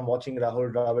lot from watching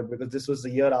Rahul Dravid, because this was the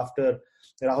year after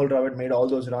Rahul Dravid made all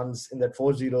those runs in that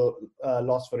 4-0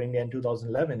 loss for India in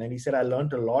 2011. And he said, I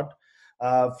learned a lot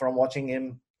from watching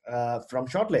him from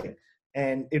short leg.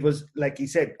 And it was, like he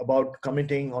said, about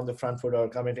committing on the front foot or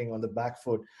committing on the back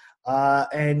foot.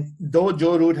 And though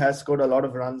Joe Root has scored a lot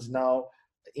of runs now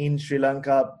in Sri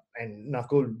Lanka, and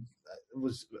Nakul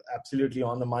was absolutely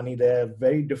on the money there,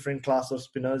 very different class of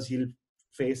spinners he'll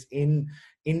face in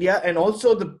India. And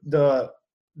also the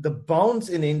bounce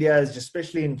in India is,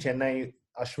 especially in Chennai,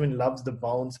 Ashwin loves the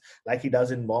bounce like he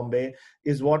does in Bombay,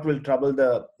 is what will trouble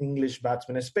the English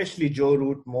batsmen, especially Joe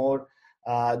Root, more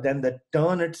than the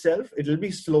turn itself. It will be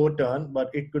slow turn,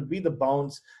 but it could be the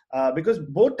bounce, because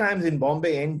both times in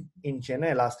Bombay and in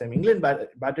Chennai last time, England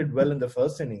batted well in the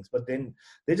first innings, but then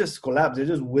they just collapsed. They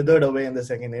just withered away in the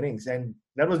second innings, and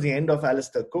that was the end of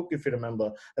Alistair Cook, if you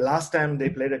remember. The last time they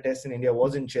played a test in India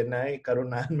was in Chennai. Karun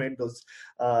Nayan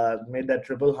made that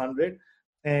 100.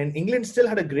 And England still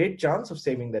had a great chance of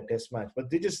saving that test match, but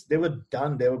they were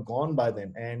done. They were gone by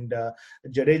then. And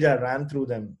Jadeja ran through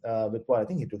them with I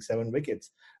think he took 7 wickets.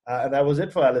 And that was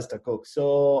it for Alistair Cook.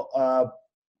 So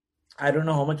I don't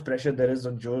know how much pressure there is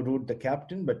on Joe Root, the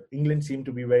captain, but England seem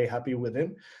to be very happy with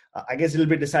him. I guess it'll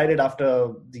be decided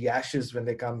after the Ashes when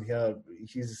they come here.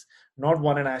 He's not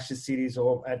won an Ashes series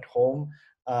at home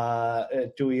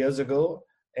 2 years ago.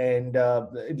 And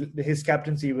his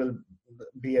captaincy will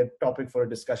be a topic for a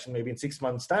discussion maybe in 6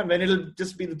 months' time, when it'll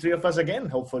just be the three of us again,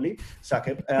 hopefully,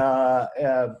 Saqib.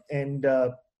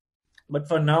 But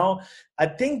for now, I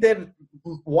think that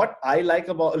what I like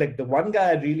about, like, the one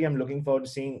guy I really am looking forward to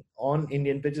seeing on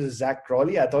Indian pitches is Zach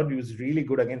Crawley. I thought he was really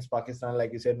good against Pakistan,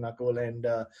 like you said, Nakul. And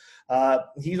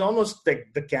he's almost like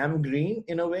the Cam Green,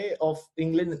 in a way, of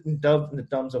England in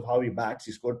terms of how he bats.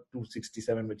 He scored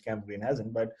 267, which Cam Green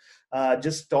hasn't. But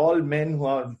just tall men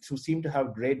who seem to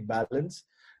have great balance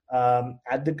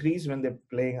at the crease when they're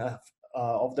playing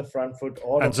off the front foot.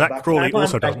 And Zach Crawley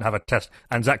also doesn't have a test.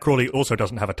 And Zach Crawley also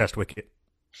doesn't have a test wicket.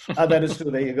 That is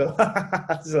true. There you go.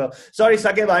 So sorry,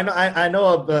 Saqib. I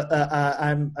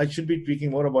know. I should be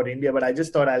speaking more about India, but I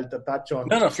just thought I'll touch on.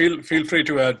 No. Feel free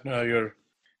to add your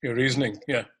reasoning.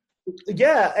 Yeah.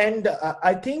 Yeah, and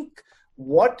I think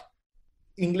what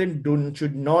England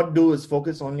should not do is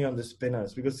focus only on the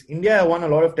spinners, because India won a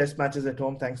lot of test matches at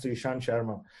home thanks to Ishant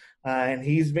Sharma. And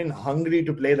he's been hungry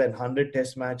to play that 100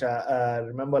 test match. I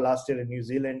remember last year in New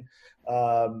Zealand,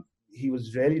 he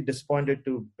was really disappointed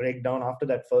to break down after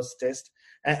that first test.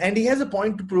 And he has a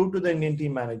point to prove to the Indian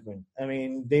team management. I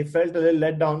mean, they felt a little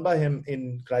let down by him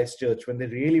in Christchurch when they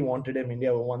really wanted him.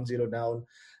 India were 1-0 down.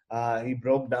 He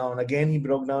broke down. Again, he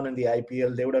broke down in the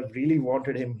IPL. They would have really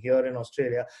wanted him here in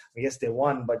Australia. Yes, they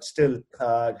won, but still,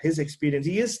 his experience,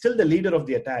 he is still the leader of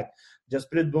the attack.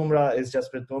 Jasprit Bumrah is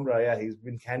Jasprit Bumrah. Yeah, he's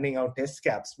been handing out test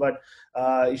caps. But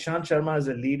Ishant Sharma is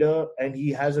a leader, and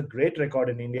he has a great record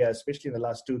in India, especially in the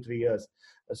last 2-3 years.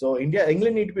 So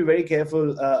England need to be very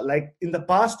careful. Like in the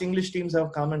past, English teams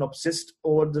have come and obsessed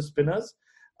over the spinners.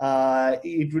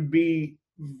 It would be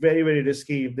very, very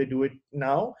risky if they do it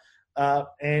now.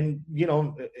 And,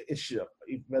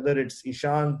 whether it's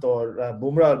Ishant or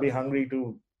Bumrah will be hungry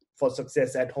for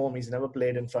success at home. He's never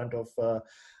played in front of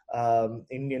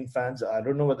Indian fans. I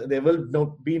don't know whether there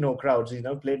will be no crowds. He's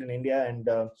never played in India, and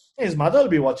his mother will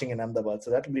be watching in Ahmedabad, so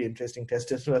that will be an interesting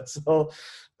test as well. So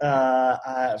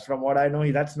from what I know,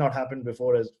 that's not happened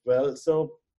before as well.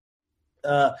 So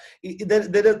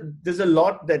there's a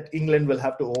lot that England will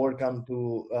have to overcome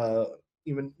to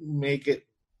even make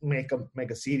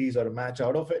a series or a match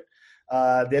out of it.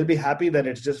 They'll be happy that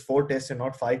it's just 4 tests and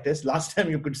not 5 tests. Last time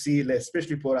you could see,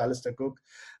 especially poor Alistair Cook,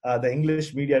 the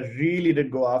English media really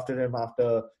did go after him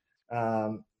after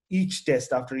each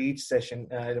test, after each session.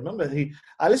 I remember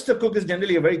Alistair Cook is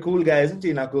generally a very cool guy, isn't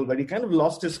he, Nakul? But he kind of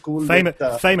lost his cool.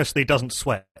 Famously doesn't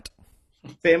sweat.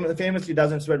 Famously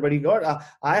doesn't sweat, but he got.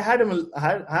 I had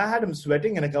him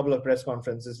sweating in a couple of press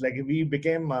conferences. Like we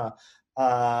became.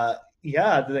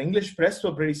 The English press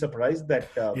were pretty surprised that.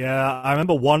 I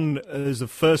remember one as the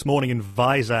first morning in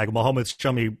Vizag, Mohammed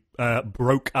Shami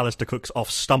broke Alistair Cook's off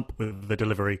stump with the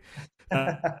delivery,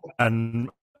 and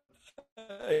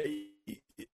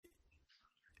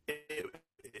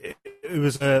it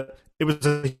was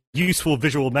a useful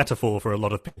visual metaphor for a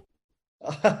lot of people.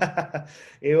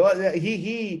 It was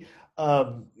he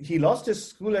lost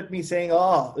his cool at me saying,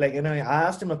 I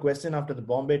asked him a question after the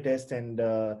Bombay test and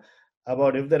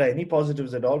about if there are any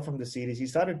positives at all from the series. He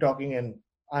started talking, and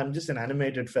I'm just an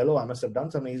animated fellow. I must have done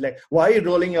something. He's like, why are you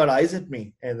rolling your eyes at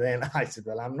me? And then I said,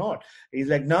 well, I'm not. He's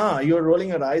like, nah, you're rolling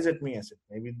your eyes at me. I said,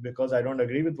 maybe because I don't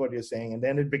agree with what you're saying. And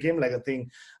then it became like a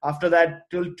thing. After that,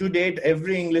 till to date,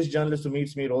 every English journalist who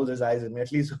meets me rolls his eyes at me.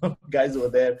 At least guys who were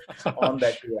there on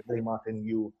that. Actually,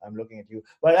 Martin, I'm looking at you.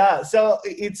 But so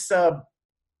it's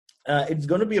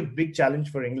going to be a big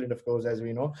challenge for England, of course, as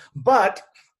we know. But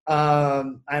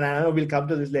and I know we'll come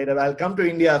to this later. I'll come to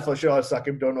India for sure,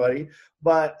 Saqib, don't worry.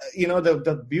 But,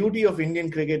 the beauty of Indian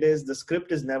cricket is the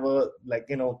script is never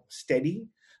steady.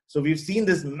 So we've seen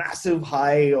this massive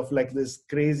high of this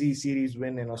crazy series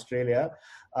win in Australia.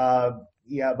 But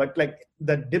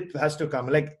the dip has to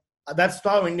come. That's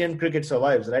how Indian cricket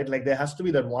survives, right? There has to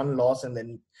be that one loss and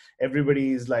then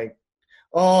everybody is like,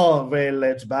 oh, well,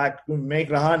 let's make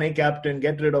Rahane captain,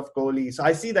 get rid of Kohli. So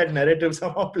I see that narrative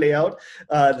somehow play out.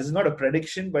 This is not a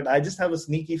prediction, but I just have a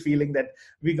sneaky feeling that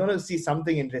we're going to see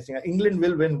something interesting. England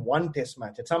will win one test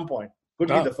match at some point. Could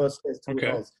be the first test. Who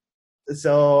knows?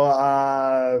 So,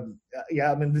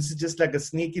 this is just like a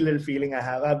sneaky little feeling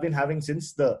I've been having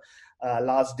since the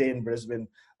last day in Brisbane.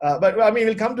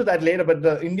 We'll come to that later. But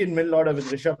the Indian middle order with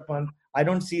Rishabh Pant, I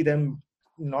don't see them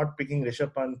not picking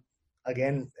Rishabh Pant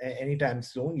again anytime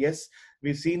soon. Yes,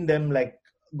 we've seen them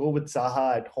go with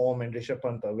Saha at home and Rishabh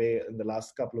Pant away in the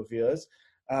last couple of years,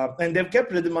 and they've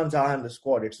kept Wriddhiman Saha in the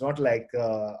squad. It's not like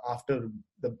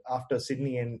after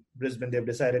Sydney and Brisbane they've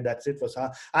decided that's it for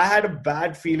Saha. I had a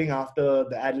bad feeling after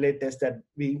the Adelaide test that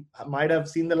we might have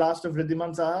seen the last of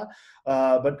Wriddhiman Saha,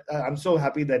 but I'm so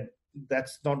happy that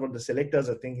that's not what the selectors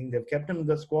are thinking. They've kept him in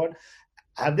the squad.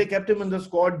 Have they kept him in the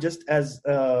squad just as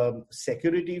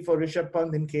security for Rishabh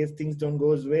Pant in case things don't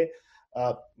go his way?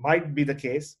 Might be the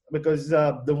case, because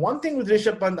the one thing with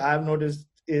Rishabh Pant I've noticed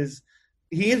is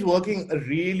he is working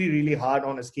really, really hard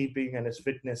on his keeping and his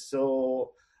fitness.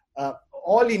 So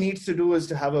all he needs to do is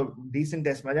to have a decent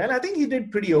test match. And I think he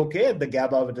did pretty okay at the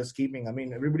Gabba with his keeping. I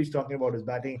mean, everybody's talking about his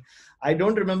batting. I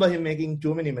don't remember him making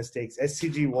too many mistakes.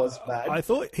 SCG was bad. I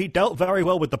thought he dealt very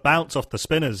well with the bounce off the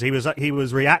spinners. He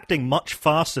was reacting much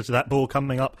faster to that ball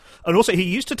coming up. And also, he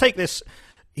used to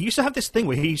have this thing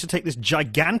where he used to take this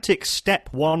gigantic step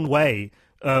one way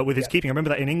with his keeping. I remember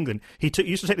that in England.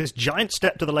 Used to take this giant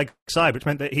step to the leg side, which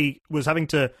meant that he was having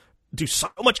to do so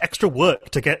much extra work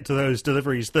to get to those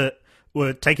deliveries that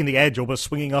were taking the edge or were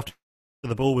swinging after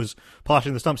the ball was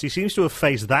parting the stumps. He seems to have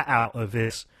phased that out of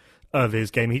his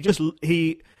game.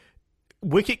 He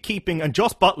wicket keeping, and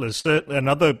Jos Buttler's certainly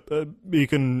another.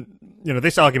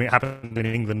 This argument happened in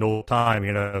England all the time.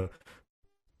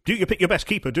 Do you pick your best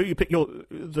keeper? Do you pick your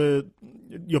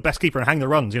best keeper and hang the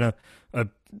runs?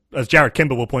 As Jared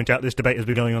Kimber will point out, this debate has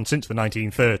been going on since the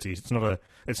 1930s.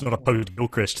 It's not a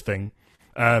post-Gilchrist thing,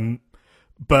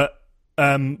 but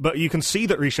But you can see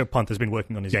that Rishabh Pant has been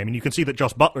working on his game, and you can see that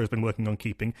Jos Buttler has been working on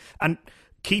keeping. And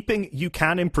keeping, you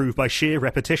can improve by sheer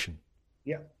repetition.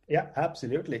 Yeah,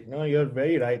 absolutely. No, you're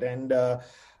very right. And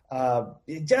I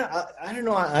don't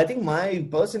know. I think my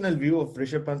personal view of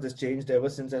Rishabh Pant has changed ever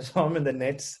since I saw him in the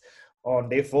nets on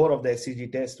day 4 of the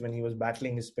SCG test when he was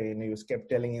battling his pain. He was kept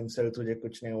telling himself, "Tujhe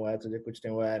kuch nahi hua, tujhe kuch nahi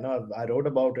hua." I know I wrote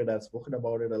about it. I've spoken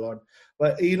about it a lot.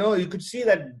 But, you could see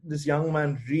that this young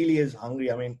man really is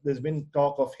hungry. I mean, there's been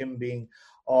talk of him being,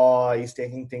 he's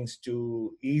taking things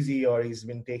too easy, or he's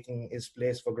been taking his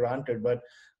place for granted. But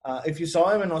if you saw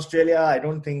him in Australia, I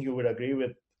don't think you would agree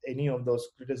with any of those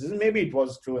criticisms. Maybe it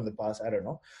was true in the past, I don't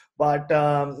know. But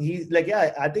he's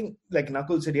I think like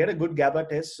Nakul said, he had a good Gabba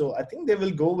test. So I think they will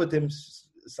go with him.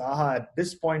 Saha at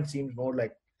this point seems more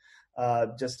like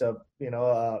just a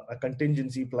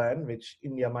contingency plan, which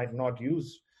India might not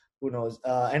use. Who knows?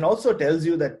 And also tells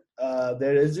you that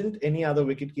there isn't any other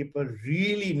wicketkeeper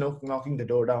really knocking the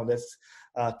door down. There's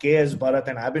KS Bharat,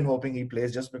 and I've been hoping he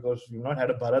plays just because we've not had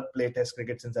a Bharat play Test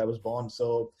cricket since I was born.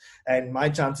 So, and my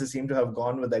chances seem to have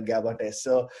gone with that Gabba Test.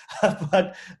 So,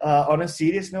 but on a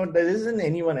serious note, there isn't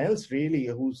anyone else really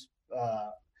who's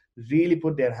really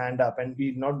put their hand up, and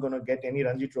we're not going to get any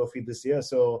Ranji Trophy this year.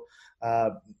 So,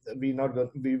 we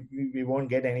won't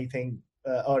get anything.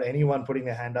 Or anyone putting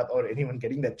their hand up, or anyone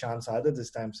getting that chance either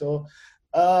this time. So,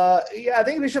 I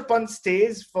think Rishabh Pant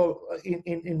stays for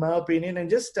in my opinion. And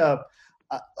just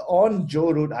on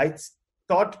Joe Root, I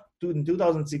thought in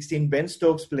 2016 Ben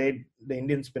Stokes played the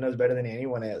Indian spinners better than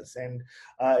anyone else, and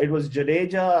it was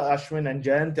Jadeja, Ashwin, and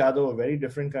Jayant Yadav, a very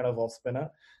different kind of off spinner.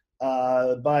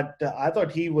 But I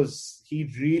thought he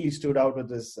really stood out with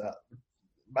his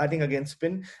batting against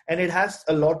spin, and it has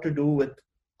a lot to do with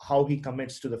how he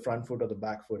commits to the front foot or the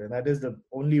back foot. And that is the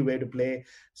only way to play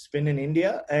spin in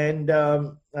India. And,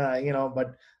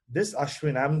 but this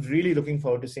Ashwin, I'm really looking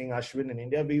forward to seeing Ashwin in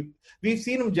India. We've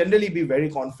seen him generally be very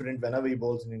confident whenever he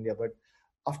bowls in India. But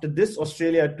after this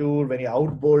Australia tour, when he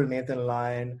outbowled Nathan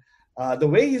Lyon, the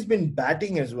way he's been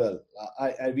batting as well,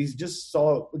 we just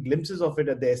saw glimpses of it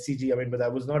at the SCG. I mean, but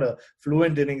that was not a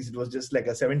fluent innings. It was just like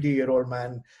a 70-year-old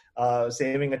man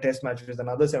saving a test match with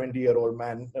another 70-year-old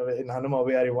man in Hanuma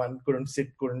Vihari. One couldn't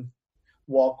sit, couldn't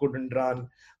walk, couldn't run.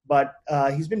 But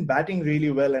he's been batting really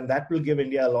well, and that will give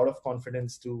India a lot of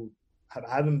confidence to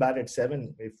have him bat at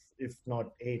 7, if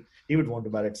not 8. He would want to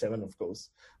bat at 7, of course.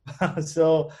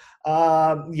 So,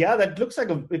 that looks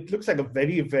like a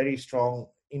very, very strong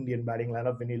Indian batting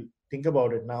lineup when you think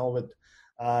about it now, with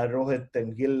Rohit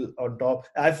and Gill on top.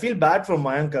 I feel bad for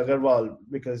Mayank Agarwal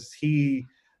because he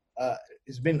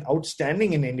has been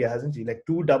outstanding in India, hasn't he? Like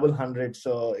 2 double hundreds.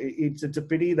 So it's a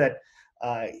pity that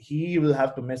he will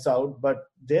have to miss out. But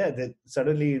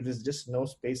suddenly there's just no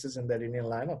spaces in that Indian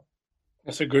lineup.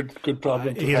 That's a good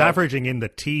problem. He's averaging in the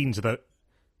teens though.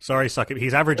 Sorry, Sakib.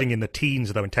 He's averaging in the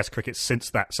teens though in Test cricket since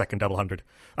that second double hundred.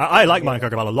 I like Mayank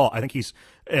Agarwal a lot. I think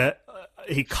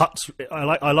he cuts.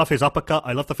 I love his uppercut.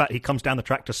 I love the fact he comes down the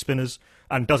track to spinners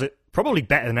and does it probably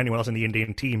better than anyone else in the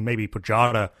Indian team. Maybe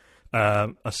Pujara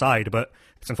aside, but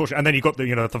it's unfortunate. And then you've got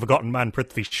the forgotten man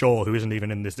Prithvi Shaw, who isn't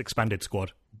even in this expanded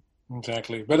squad.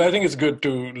 Exactly, but I think it's good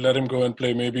to let him go and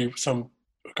play maybe some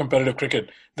competitive cricket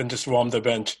than just warm the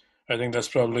bench. I think that's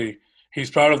probably he's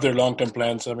part of their long-term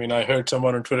plans. I mean, I heard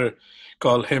someone on Twitter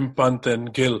call him, Pant,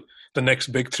 and Gill the next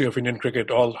big 3 of Indian cricket,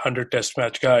 all 100 Test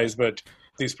match guys, but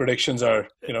these predictions are,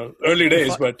 early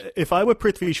days. But if I were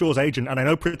Prithvi Shaw's agent, and I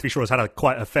know Prithvi Shaw has had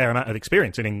quite a fair amount of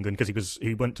experience in England because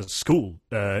he went to school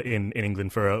in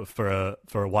England for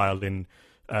a while in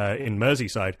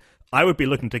Merseyside, I would be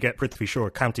looking to get Prithvi Shaw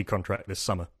a county contract this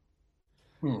summer.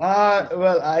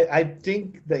 I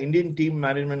think the Indian team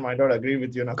management might not agree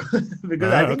with you, because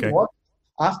I think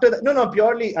after that,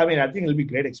 purely, I mean, I think it'll be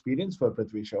great experience for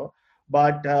Prithvi Shaw.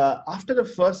 But after the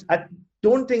first, I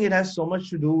don't think it has so much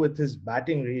to do with his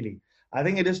batting, really. I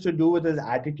think it is to do with his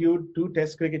attitude to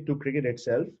Test cricket, to cricket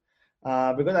itself.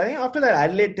 Because I think after that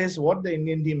Adelaide Test, what the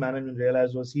Indian team management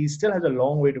realized was he still has a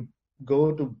long way to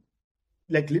go to,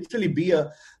 like, literally be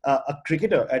a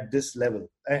cricketer at this level.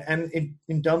 And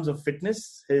in terms of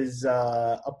fitness, his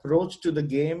approach to the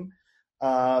game,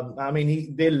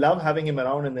 they love having him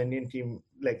around in the Indian team.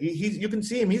 Like you can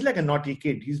see him. He's like a naughty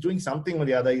kid. He's doing something or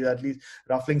the other. He's at least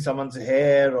ruffling someone's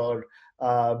hair or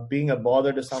being a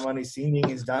bother to someone. He's singing.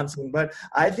 He's dancing. But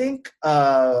I think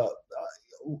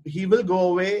he will go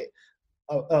away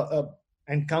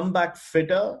and come back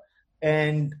fitter.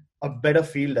 And a better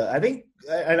fielder. I think,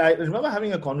 and I remember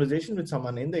having a conversation with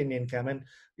someone in the Indian camp, and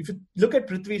if you look at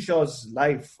Prithvi Shaw's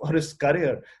life or his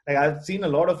career, like I've seen a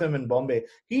lot of him in Bombay,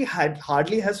 he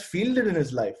hardly has fielded in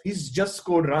his life. He's just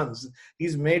scored runs.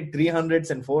 He's made 300s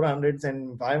and 400s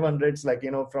and 500s, like,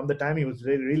 from the time he was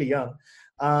really, really young.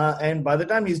 And by the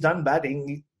time he's done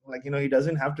batting, he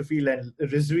doesn't have to field. And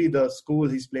Rizvi, the school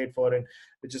he's played for, and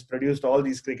which has produced all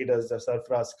these cricketers, the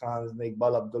Sarfaraz Khans, the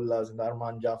Iqbal Abdullahs, and the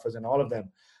Arman Jafars, and all of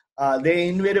them. They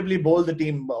invariably bowl the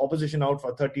team opposition out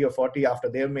for 30 or 40 after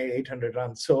they've made 800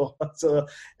 runs. So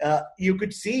you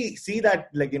could see that,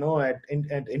 at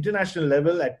international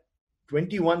level, at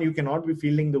 21, you cannot be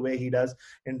fielding the way he does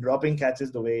and dropping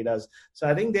catches the way he does. So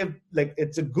I think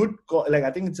it's a good call. I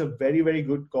think it's a very, very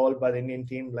good call by the Indian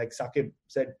team. Like Saqib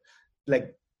said,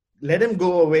 let him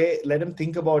go away, let him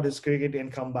think about his cricket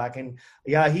and come back. And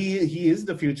yeah, he is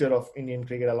the future of Indian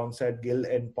cricket alongside Gill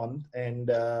and Pant. And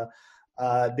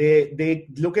they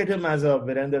look at him as a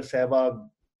Virender Sehwag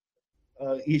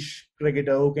ish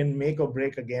cricketer who can make or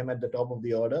break a game at the top of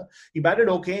the order. He batted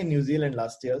okay in New Zealand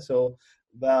last year. So,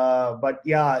 but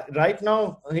yeah, right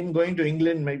now him going to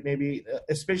England, maybe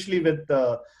especially with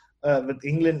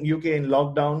England, UK in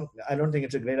lockdown, I don't think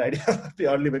it's a great idea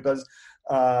purely because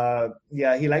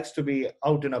he likes to be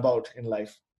out and about in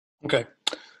life. Okay.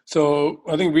 So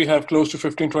I think we have close to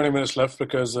 15-20 minutes left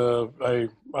because I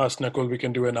asked Nakul we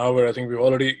can do an hour. I think we're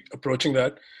already approaching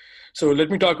that. So let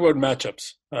me talk about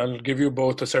matchups. I'll give you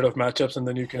both a set of matchups and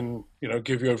then you can,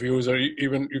 give your views, or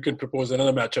even you can propose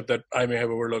another matchup that I may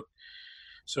have overlooked.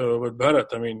 So with Bharat,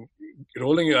 I mean,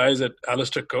 rolling your eyes at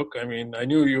Alistair Cook. I mean, I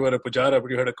knew you were a Pujara, but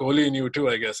you had a Kohli in you too,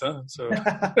 I guess, huh? So,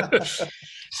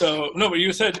 but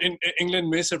you said England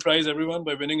may surprise everyone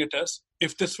by winning a test.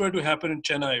 If this were to happen in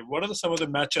Chennai, what are some of the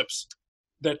matchups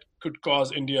that could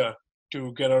cause India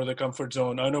to get out of the comfort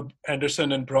zone? I know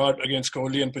Anderson and Broad against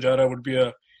Kohli and Pujara would be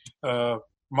a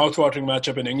mouth-watering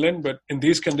matchup in England, but in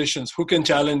these conditions, who can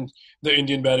challenge the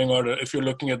Indian batting order if you're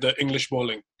looking at the English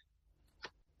bowling?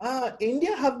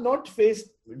 India have not faced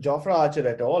Jofra Archer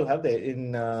at all, have they,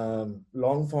 in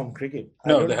long-form cricket?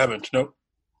 No, they haven't, no.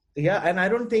 Yeah, and I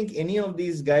don't think any of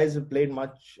these guys have played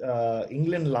much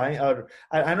England Lions, or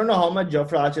I don't know how much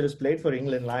Jofra Archer has played for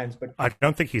England Lions, but I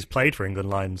don't think he's played for England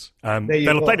Lions.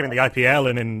 They'll have played him in the IPL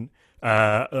and in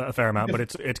a fair amount, but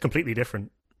it's completely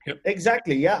different. Yep.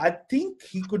 Exactly, yeah. I think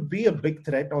he could be a big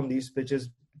threat on these pitches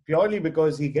purely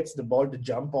because he gets the ball to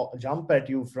jump at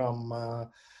you from a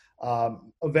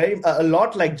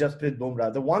lot like Jasprit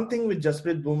Bumrah. The one thing with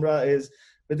Jasprit Bumrah is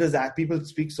with his people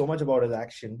speak so much about his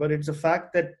action, but it's a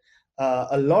fact that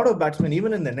a lot of batsmen,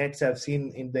 even in the nets, I've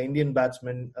seen in the Indian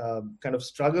batsmen kind of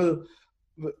struggle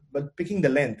but picking the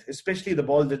length, especially the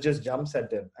ball that just jumps at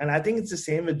them. And I think it's the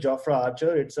same with Jofra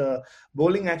Archer. It's a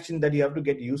bowling action that you have to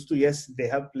get used to. Yes, they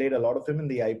have played a lot of him in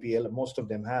the IPL. Most of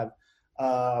them have.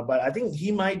 But I think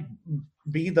he might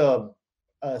be the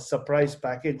surprise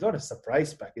package. Not a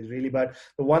surprise package, really, but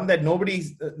the one that nobody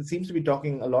seems to be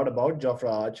talking a lot about,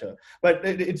 Jofra Archer. But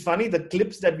it's funny, the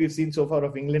clips that we've seen so far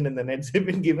of England and the Nets have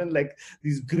been given like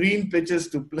these green pitches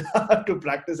to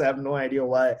practice. I have no idea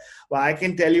why. Well, I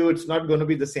can tell you it's not going to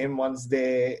be the same once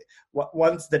the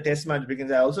test match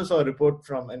begins. I also saw a report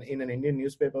in an Indian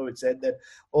newspaper which said that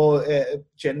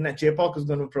Chepauk is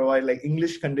going to provide like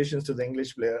English conditions to the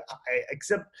English player.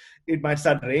 Except it might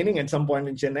start raining at some point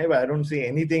in Chennai, but I don't see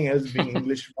anything else being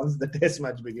English once the test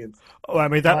match begins. Oh, I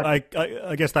mean,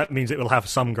 I guess that means it will have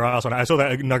some grass on it. I saw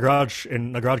that Nagraj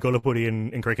Golapuri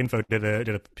in Cricinfo did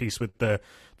a piece with the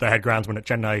head groundsman at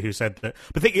Chennai who said that.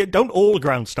 But don't all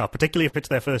ground stuff, particularly if it's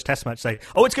their first test match, say,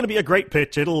 oh, it's going to be a great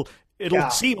pitch. It'll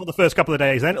seem on the first couple of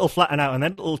days, then it'll flatten out, and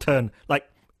then it'll turn. Like,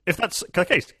 if that's the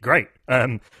case, great. I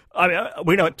mean,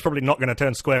 we know it's probably not going to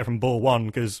turn square from ball one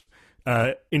because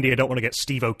India don't want to get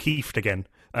Steve O'Keefe'd again.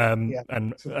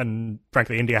 And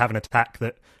frankly, India have an attack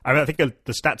that I think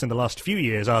the stats in the last few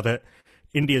years are that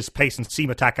India's pace and seam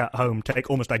attack at home take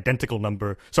almost identical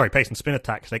number. Sorry, pace and spin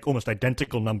attacks take almost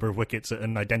identical number of wickets at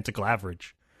an identical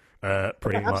average.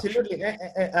 Pretty much. Absolutely,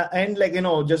 and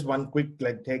just one quick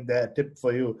take the tip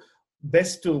for you.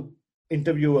 Best to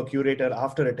interview a curator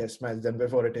after a test match than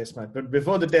before a test match. But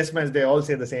before the test match, they all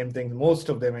say the same thing, most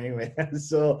of them anyway.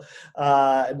 So,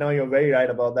 no, you're very right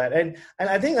about that. And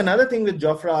I think another thing with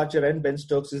Jofra Archer and Ben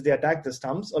Stokes is they attack the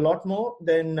stumps a lot more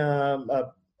than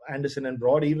Anderson and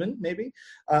Broad even, maybe.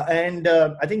 And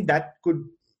I think that could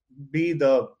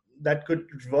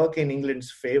work in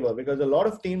England's favour because a lot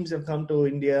of teams have come to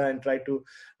India and tried to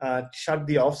shut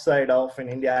the offside off in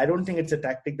India. I don't think it's a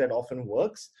tactic that often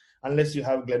works unless you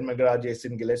have Glenn McGrath,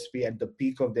 Jason Gillespie at the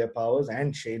peak of their powers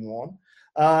and Shane Warne.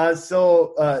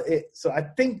 So I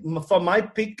think for my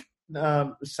pick,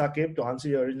 Saqib, to answer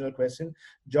your original question,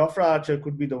 Jofra Archer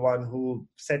could be the one who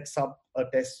sets up a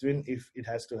test win if it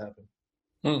has to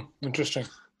happen. Interesting.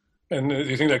 And do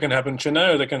you think that can happen in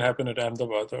Chennai or that can happen at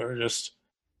Ahmedabad or just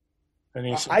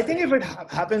any? I think if it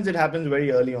happens, it happens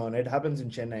very early on. It happens in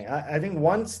Chennai. I think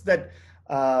once that,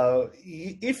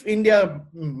 if India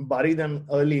bury them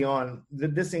early on,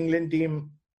 this England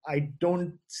team, I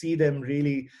don't see them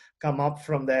really come up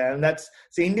from there. And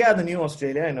India are the new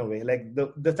Australia in a way. Like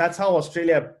that's how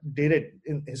Australia did it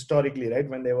historically, right?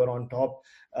 When they were on top,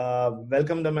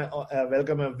 welcome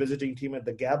a visiting team at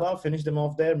the Gabba, finish them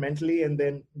off there mentally, and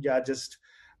then just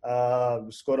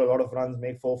score a lot of runs,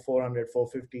 make 400,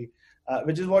 450,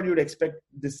 which is what you'd expect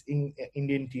this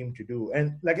Indian team to do.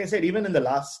 And like I said, even in the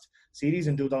last series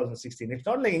in 2016, it's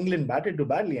not like England batted too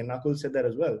badly, and Nakul said that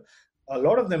as well. A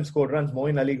lot of them scored runs.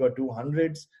 Moeen Ali got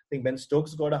 200s. I think Ben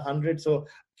Stokes got 100. So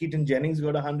Keaton Jennings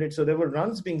got 100. So there were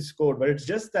runs being scored. But it's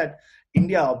just that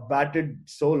India batted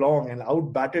so long and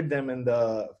out-batted them in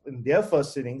their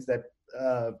first innings that,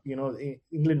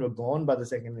 England were gone by the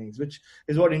second innings, which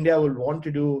is what India will want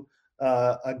to do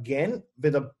again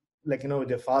with with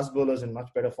their fast bowlers in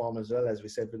much better form as well, as we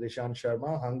said, with Ishant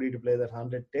Sharma, hungry to play that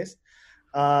 100 test.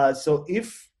 So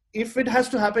if it has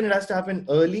to happen, it has to happen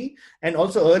early, and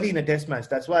also early in a test match.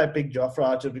 That's why I picked Jofra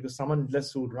Archer, because someone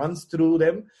just who runs through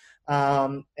them,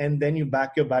 and then you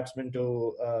back your batsman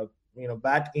to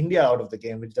bat India out of the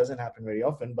game, which doesn't happen very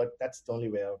often, but that's the only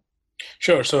way out.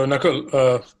 Sure. So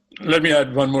Nakul, let me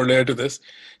add one more layer to this.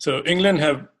 So England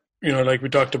have, like we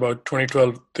talked about,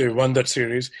 2012, they won that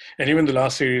series, and even the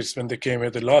last series when they came here,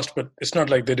 they lost, but it's not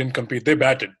like they didn't compete. They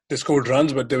batted, they scored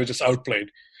runs, but they were just outplayed.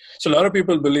 So a lot of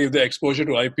people believe the exposure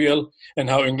to IPL and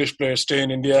how English players stay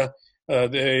in India,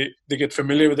 they get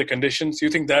familiar with the conditions. You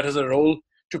think that has a role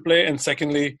to play? And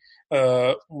secondly,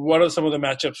 what are some of the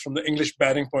matchups from the English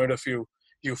batting point of view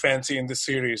you fancy in this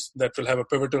series that will have a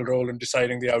pivotal role in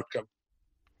deciding the outcome?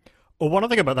 Well, one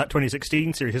thing about that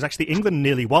 2016 series is actually England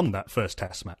nearly won that first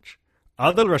Test match.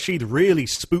 Adil Rashid really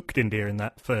spooked India in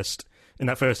that first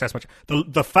Test match.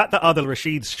 The fact that Adil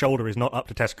Rashid's shoulder is not up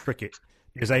to Test cricket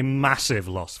is a massive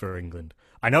loss for England.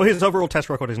 I know his overall Test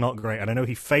record is not great, and I know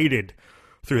he faded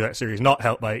through that series, not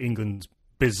helped by England's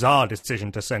bizarre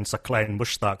decision to send Saqlain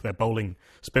Mushtaq, their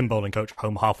spin bowling coach,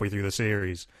 home halfway through the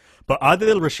series. But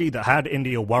Adil Rashid that had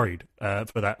India worried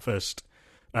for that first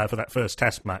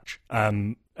Test match, but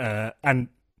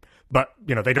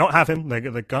they don't have him.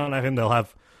 They can't have him. They'll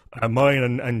have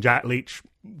Moeen and Jack Leach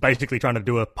basically trying to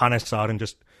do a panesar and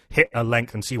just hit a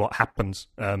length and see what happens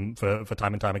for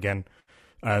time and time again.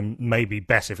 Maybe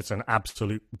best if it's an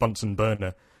absolute Bunsen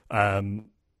burner.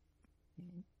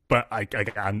 But I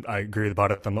agree with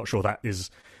Bharat. I'm not sure that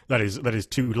is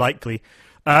too likely.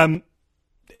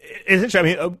 It's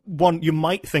interesting. I mean, you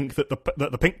might think that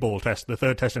the pink ball test, the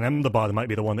third test in Ahmedabad, might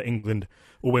be the one that England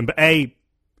will win. But if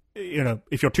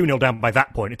you're 2-0 down by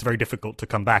that point, it's very difficult to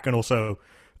come back. And also,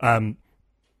 as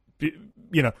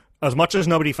much as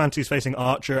nobody fancies facing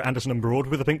Archer, Anderson and Broad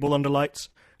with the pink ball under lights,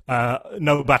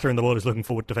 no batter in the world is looking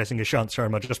forward to facing Ishant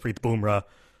Sharma, Jasprit Bumrah,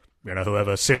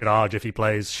 whoever, Siraj if he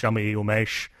plays, Shami,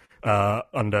 Umesh,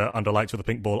 under lights with a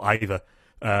pink ball either.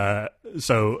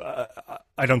 So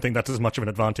I don't think that's as much of an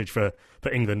advantage for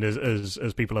England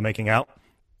as people are making out.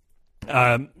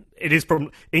 It is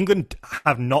England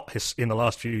have not in the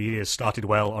last few years started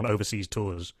well on overseas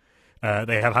tours.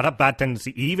 They have had a bad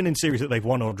tendency, even in series that they've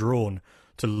won or drawn,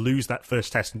 to lose that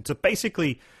first test and to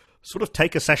basically sort of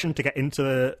take a session to get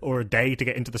into or a day to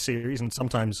get into the series. And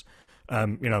sometimes,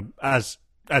 as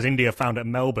India found at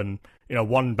Melbourne,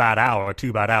 1 bad hour or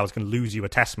 2 bad hours can lose you a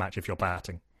test match if you're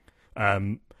batting.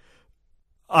 In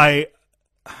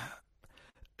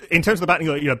terms of the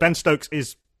batting, Ben Stokes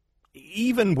is,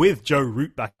 even with Joe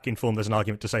Root back in form, there's an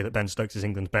argument to say that Ben Stokes is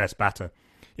England's best batter.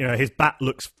 His bat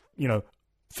looks,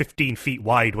 15 feet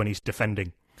wide when he's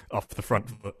defending off the front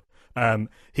foot.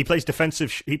 He plays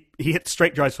defensive. He hits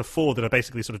straight drives for 4 that are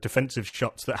basically sort of defensive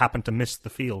shots that happen to miss the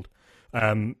field.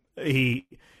 He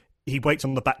waits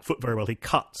on the back foot very well. He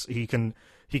cuts. He can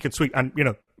sweep. And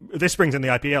this brings in the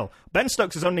IPL. Ben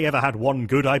Stokes has only ever had one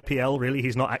good IPL. Really,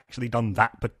 he's not actually done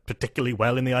that particularly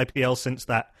well in the IPL since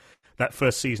that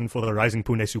first season for the Rising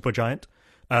Pune Supergiant.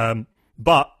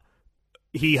 But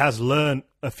he has learned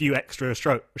a few extra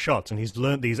shots, and he's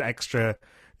learned these extra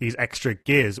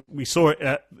gears. We saw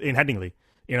it in Headingley.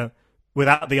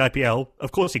 Without the IPL,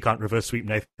 of course, he can't reverse sweep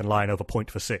Nathan Lyon over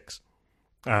point for 6.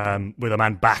 With a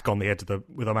man back on the edge of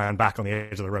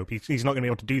the rope, he's not going to be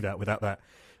able to do that without that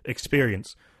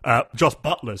experience. Josh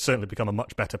Butler's certainly become a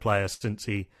much better player since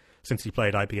he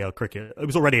played IPL cricket. He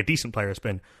was already a decent player at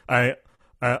spin.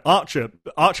 Archer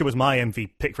was my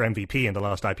pick for MVP in the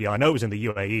last IPL. I know it was in the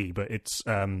UAE, but it's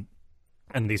and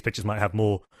these pitches might have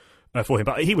more for him.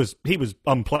 But he was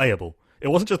unplayable. It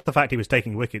wasn't just the fact he was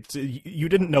taking wickets. You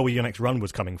didn't know where your next run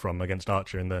was coming from against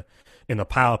Archer in the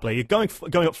power play. You're going up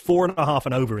 4.5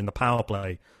 and over in the power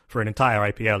play for an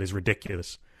entire IPL is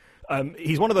ridiculous.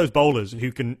 He's one of those bowlers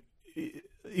who can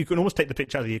almost take the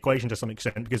pitch out of the equation to some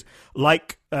extent because,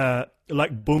 like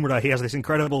Bumrah, he has this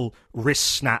incredible wrist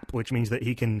snap, which means that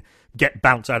he can get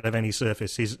bounce out of any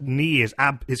surface. His knee is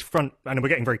his front, and we're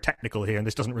getting very technical here, and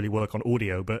this doesn't really work on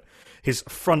audio, but his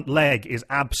front leg is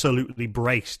absolutely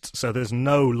braced, so there's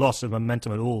no loss of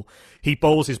momentum at all. He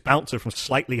bowls his bouncer from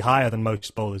slightly higher than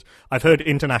most bowlers. I've heard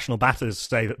international batters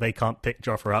say that they can't pick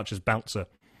Jofra Archer's bouncer,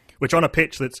 which on a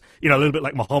pitch that's, a little bit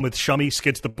like Mohammed Shami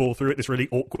skids the ball through at this really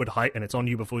awkward height and it's on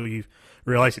you before you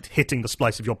realise it's hitting the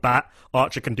splice of your bat.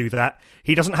 Archer can do that.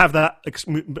 He doesn't have that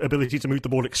ability to move the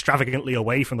ball extravagantly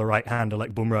away from the right-hander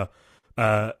like Bumrah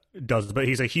does, but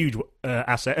he's a huge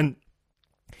asset. And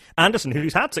Anderson,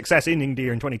 who's had success in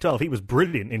India in 2012, he was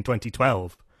brilliant in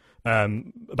 2012,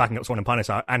 backing up Swan and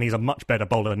Panesar, and he's a much better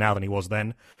bowler now than he was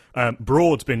then.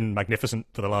 Broad's been magnificent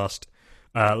for the last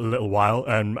little while,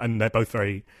 and they're both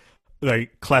very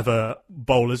clever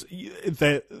bowlers.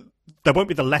 There won't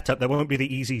be the let-up, there won't be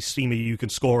the easy steamer you can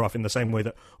score off in the same way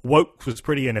that Woakes was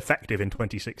pretty ineffective in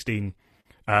 2016.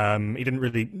 He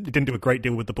didn't do a great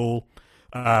deal with the ball.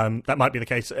 That might be the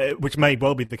case, which may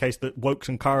well be the case that Woakes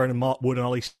and Curran and Mark Wood and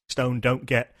Ollie Stone don't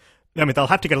get. I mean, they'll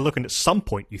have to get a look in at some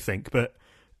point, you think, but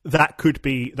that could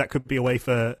be a way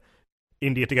for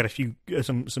India to get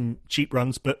some cheap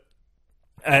runs, but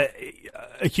a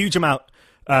huge amount.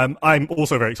 I'm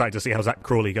also very excited to see how Zach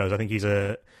Crawley goes. I think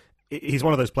he's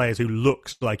one of those players who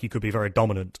looks like he could be very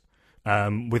dominant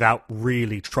without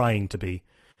really trying to be.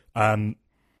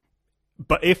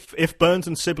 But if Burns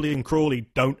and Sibley and Crawley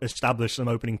don't establish some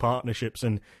opening partnerships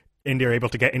and India are able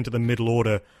to get into the middle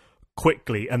order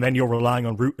quickly, and then you're relying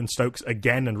on Root and Stokes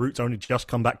again, and Root's only just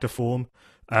come back to form,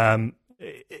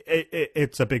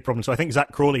 it's a big problem. So I think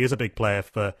Zach Crawley is a big player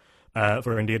for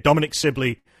India. Dominic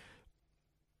Sibley,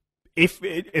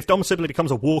 if Dom Sibley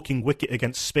becomes a walking wicket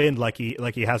against spin like he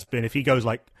has been, if he goes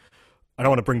like, I don't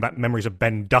want to bring back memories of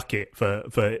Ben Duckett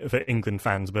for England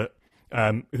fans, but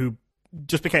who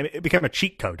just became a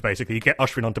cheat code basically. You get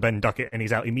Ashwin onto Ben Duckett and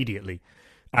he's out immediately,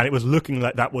 and it was looking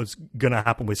like that was going to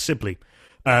happen with Sibley.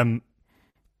 Root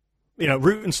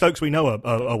and Stokes we know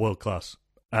are world class.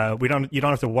 You don't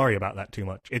have to worry about that too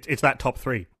much. It's that top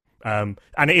three. And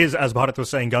it is, as Bharat was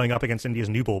saying, going up against India's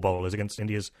new ball bowlers, against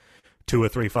India's 2 or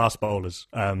 3 fast bowlers.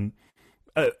 In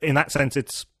that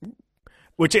sense,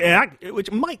 which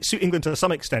might suit England to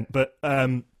some extent, but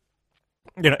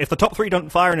if the top 3 don't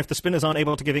fire and if the spinners aren't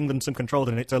able to give England some control,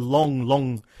 then it's a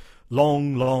long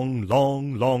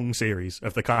series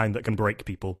of the kind that can break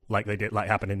people, like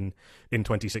happened in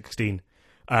 2016.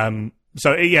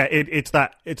 So yeah, it's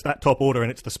that top order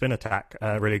and it's the spin attack.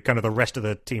 Really, kind of the rest of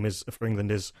the team for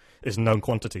England is known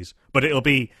quantities, but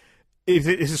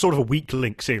it's sort of a weak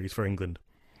link series for England.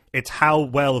 It's how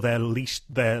well their least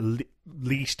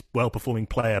well performing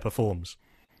player performs.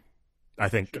 I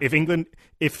think you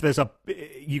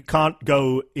can't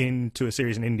go into a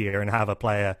series in India and have a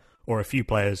player or a few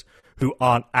players who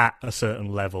aren't at a certain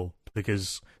level,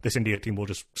 because this India team will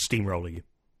just steamroller you.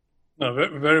 No,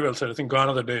 very well said. I think gone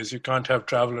are the days you can't have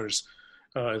travellers.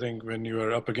 I think when you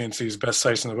are up against these best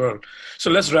sides in the world. So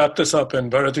let's wrap this up,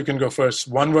 and Bharat, you can go first.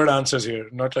 1-word answers here,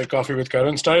 not like Coffee with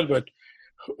Karan style, but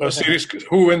a series.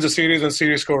 Who wins the series and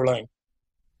series score line?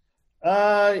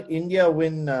 India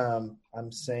win.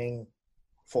 I'm saying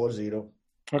 4-0.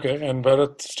 Okay, and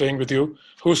Bharat, staying with you,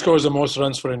 who scores the most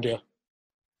runs for India?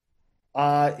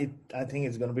 I think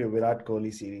it's going to be a Virat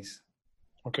Kohli series.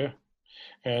 Okay,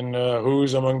 and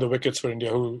who's among the wickets for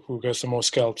India? Who gets the most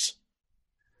scalps?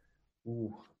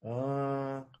 Ooh, you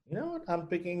know what? I'm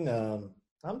picking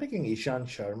Ishant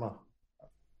Sharma.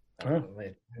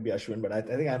 Maybe Ashwin, but I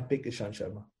think I'm picking Ishant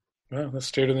Sharma. Yeah, that's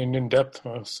straight in the Indian depth.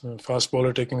 Fast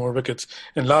bowler taking more wickets.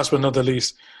 And last but not the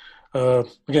least,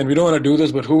 again, we don't want to do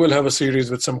this, but who will have a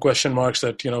series with some question marks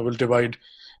that will divide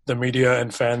the media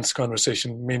and fans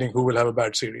conversation? Meaning, who will have a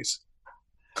bad series?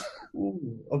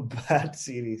 Ooh, a bad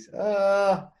series.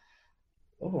 I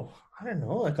don't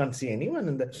know. I can't see anyone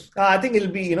in the. I think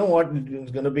it'll be,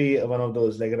 it's going to be one of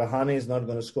those. Like, Rahane is not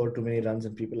going to score too many runs,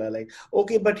 and people are like,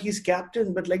 okay, but he's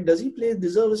captain. But, does he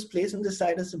deserve his place in the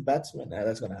side as a batsman?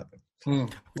 That's going to happen.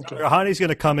 Okay. Rahane's going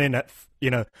to come in at,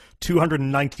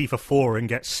 290 for 4 and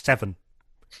get 7.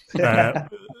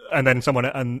 And then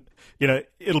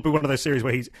it'll be one of those series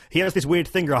where he has this weird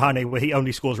thing, Rahane, where he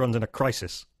only scores runs in a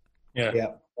crisis.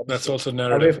 Yeah. That's also away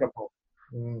narrative. from home.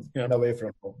 And away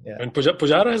from home. Yeah. And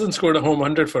Pujara hasn't scored a home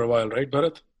 100 for a while, right,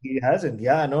 Bharat? He hasn't.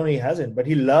 Yeah, no, he hasn't. But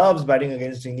he loves batting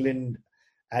against England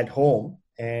at home.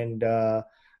 And I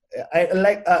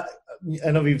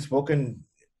know we've spoken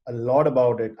a lot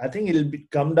about it. I think it'll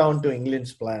come down to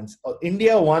England's plans.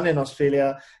 India won in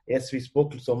Australia. Yes, we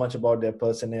spoke so much about their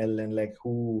personnel and like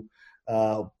who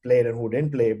played and who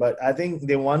didn't play. But I think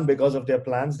they won because of their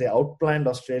plans. They outplanned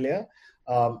Australia.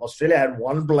 Australia had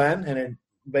one plan, and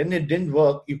when it didn't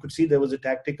work, you could see there was a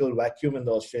tactical vacuum in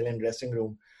the Australian dressing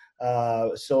room.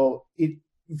 So if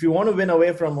you want to win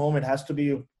away from home, it has to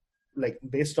be like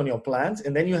based on your plans,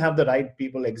 and then you have the right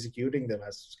people executing them,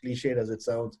 as cliched as it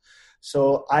sounds.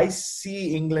 So I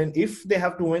see England, if they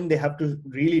have to win, they have to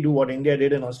really do what India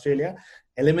did in Australia,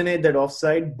 eliminate that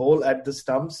offside, bowl at the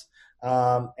stumps,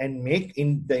 and make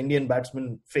the Indian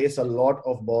batsmen face a lot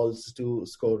of balls to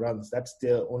score runs. That's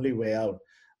the only way out.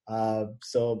 And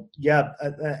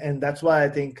that's why I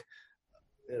think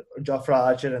Jofra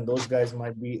Archer and those guys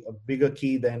might be a bigger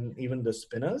key than even the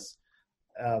spinners.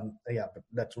 But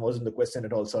that wasn't the question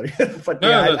at all. Sorry, but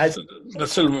that's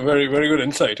still very, very good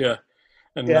insight. Yeah.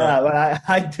 And, but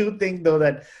I do think though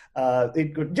that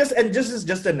it could just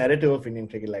a narrative of Indian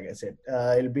cricket. Like I said,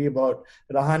 it'll be about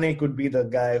Rahane could be the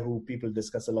guy who people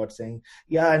discuss a lot, saying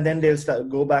and then they'll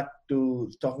go back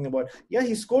to talking about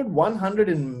he scored 100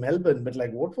 in Melbourne, but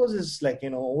like what was his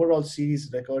overall series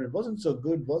record? It wasn't so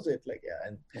good, was it?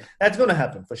 That's going to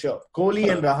happen for sure. Kohli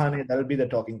and Rahane, that'll be the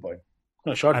talking point.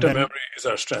 Short-term memory is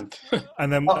our strength.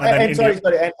 And sorry.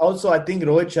 And also, I think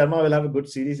Rohit Sharma will have a good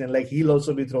series, and he'll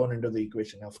also be thrown into the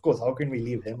equation. Of course, how can we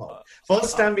leave him out?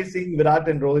 First time we're seeing Virat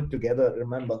and Rohit together.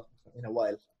 Remember, in a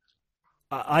while.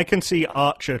 I can see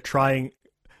Archer trying.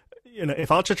 If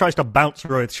Archer tries to bounce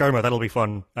Rohit Sharma, that'll be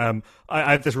fun. I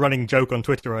have this running joke on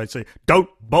Twitter. I'd say,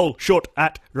 "Don't bowl short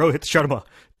at Rohit Sharma."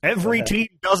 Every team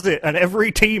does it, and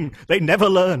every team they never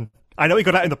learn. I know he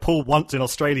got out in the pool once in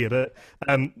Australia, but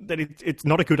it's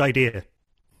not a good idea.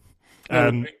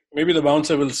 Maybe the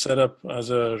bouncer will set up as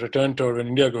a return tour when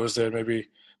India goes there. Maybe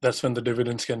that's when the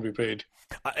dividends can be paid.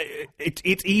 It's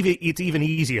even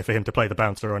easier for him to play the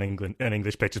bouncer on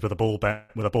English pitches with a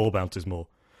ball bounces more.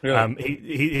 Yeah.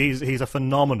 He's a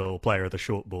phenomenal player of the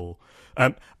short ball.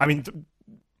 I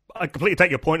completely take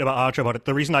your point about Archer, but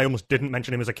the reason I almost didn't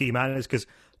mention him as a key man is because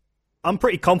I'm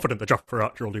pretty confident that Jofra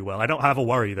Archer will do well. I don't have a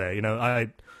worry there.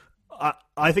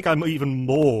 I think I'm even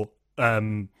more of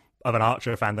an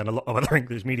Archer fan than a lot of other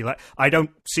English media. I don't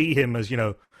see him as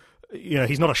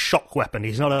he's not a shock weapon.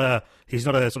 He's not a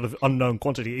sort of unknown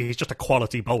quantity. He's just a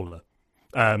quality bowler,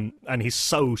 and he's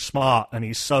so smart and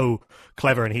he's so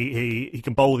clever, and he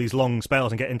can bowl these long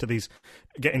spells and get in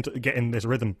this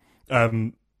rhythm.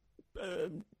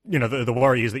 The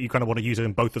worry is that you kind of want to use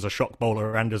him both as a shock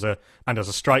bowler and as a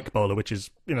strike bowler, which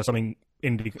is England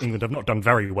have not done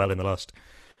very well in the last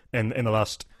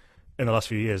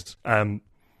few years. As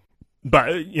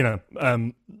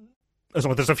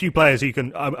long as there's a few players you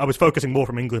can. I was focusing more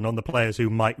from England on the players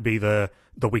who might be the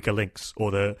weaker links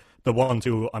or the ones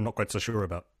who I'm not quite so sure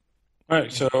about. All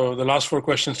right. So the last 4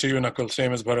 questions to you, Nakul,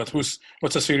 same as Bharat.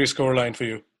 What's a series scoreline for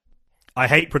you? I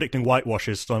hate predicting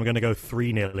whitewashes, so I'm going to go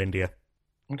 3-0 India.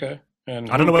 Okay. And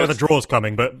I don't know where the draw's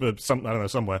coming, but I don't know,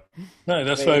 somewhere. No,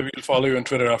 that's why we'll follow you on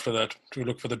Twitter after that to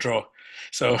look for the draw.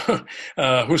 So,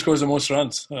 who scores the most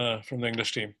runs from the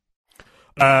English team?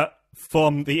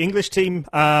 From the English team,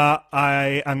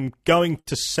 I am going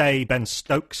to say Ben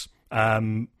Stokes.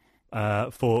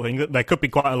 For England, there could be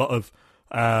quite a lot of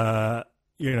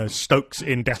Stokes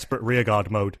in desperate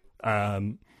rearguard mode.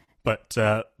 But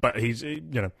he's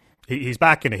he's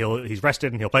back and he's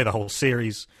rested and he'll play the whole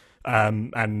series.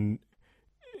 And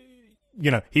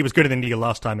he was good in India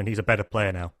last time and he's a better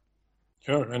player now.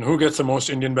 Sure. And who gets the most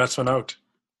Indian batsmen out?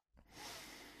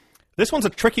 This one's a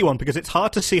tricky one because it's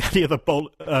hard to see any of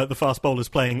the fast bowlers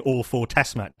playing all 4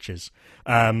 test matches.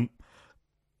 But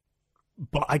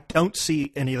I don't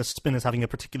see any of the spinners having a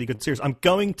particularly good series. I'm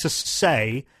going to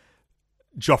say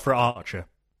Jofra Archer.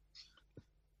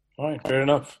 All right, fair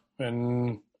enough.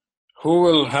 And who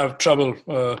will have trouble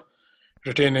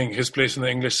retaining his place in the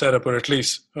English setup, or at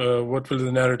least what will be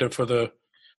the narrative for the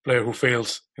player who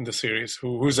fails in the series?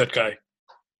 Who's that guy?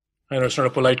 I know it's not a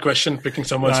polite question, picking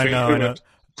someone's favorite.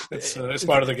 It's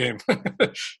part of the game.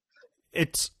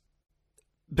 It's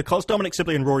because Dominic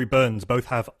Sibley and Rory Burns both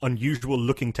have unusual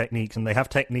looking techniques, and they have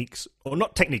techniques, or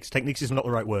not techniques. Techniques is not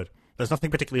the right word. There's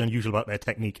nothing particularly unusual about their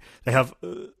technique. They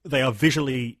are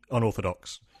visually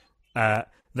unorthodox.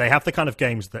 They have the kind of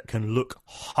games that can look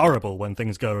horrible when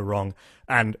things go wrong,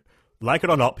 and like it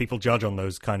or not, people judge on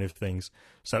those kind of things.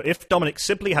 So if Dominic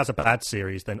simply has a bad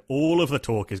series, then all of the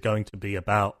talk is going to be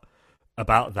about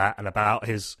that and about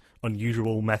his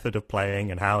unusual method of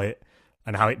playing and how it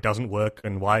doesn't work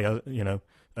and why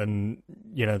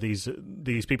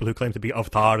these people who claim to be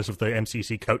avatars of the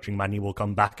MCC coaching manual will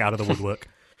come back out of the woodwork.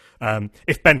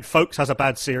 If Ben Foakes has a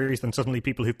bad series, then suddenly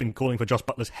people who've been calling for Josh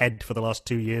Butler's head for the last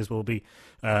 2 years will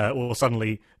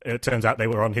suddenly, it turns out they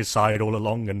were on his side all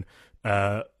along, and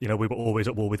we were always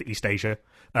at war with East Asia.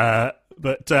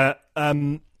 But I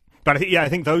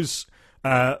think those.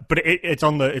 But it's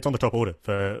on the top order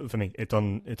for me. It's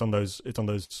on those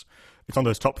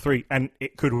top three, and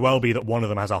it could well be that one of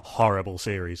them has a horrible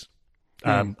series.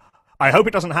 I hope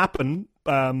it doesn't happen.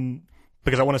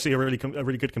 Because I want to see a really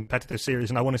good competitive series,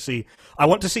 and I want to see.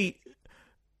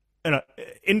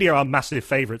 India are massive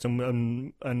favourites,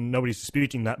 and nobody's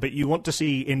disputing that. But you want to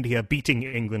see India beating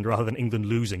England rather than England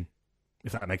losing,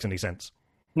 if that makes any sense.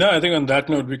 No, I think on that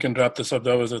note we can wrap this up.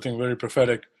 That was, I think, very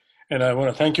prophetic, and I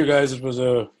want to thank you guys. It was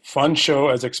a fun show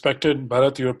as expected.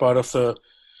 Bharat, you were part of the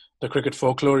cricket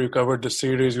folklore. You covered the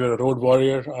series. You're a road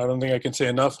warrior. I don't think I can say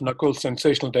enough. Nakul,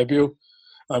 sensational debut.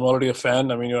 I'm already a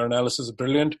fan. I mean, your analysis is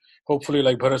brilliant. Hopefully,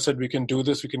 like Bharat said, we can do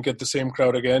this. We can get the same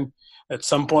crowd again at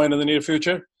some point in the near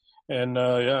future. And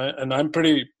I'm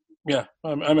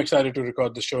excited to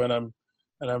record the show, and I'm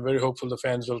very hopeful the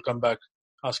fans will come back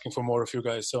asking for more of you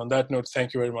guys. So on that note,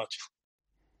 thank you very much.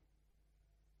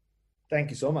 Thank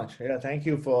you so much. Yeah, thank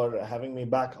you for having me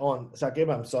back on. Saqib,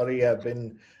 I'm sorry I've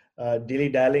been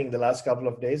dilly-dallying the last couple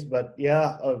of days, but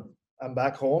I'm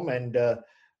back home, and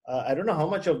I don't know how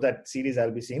much of that series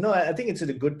I'll be seeing. No, I think it's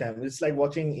a good time. It's like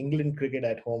watching England cricket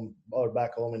at home or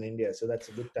back home in India. So that's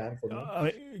a good time for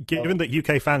me. Given that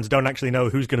UK fans don't actually know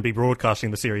who's going to be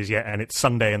broadcasting the series yet, and it's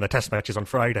Sunday and the test match is on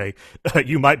Friday,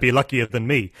 you might be luckier than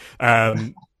me.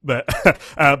 But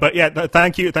yeah,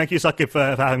 thank you, Saqib,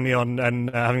 for having me on and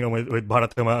having on with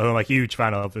Bharat, who I'm a huge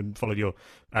fan of and followed your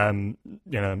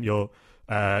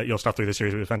stuff through the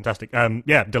series. It was fantastic.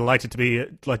 Delighted to be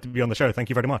on the show. Thank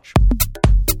you very much.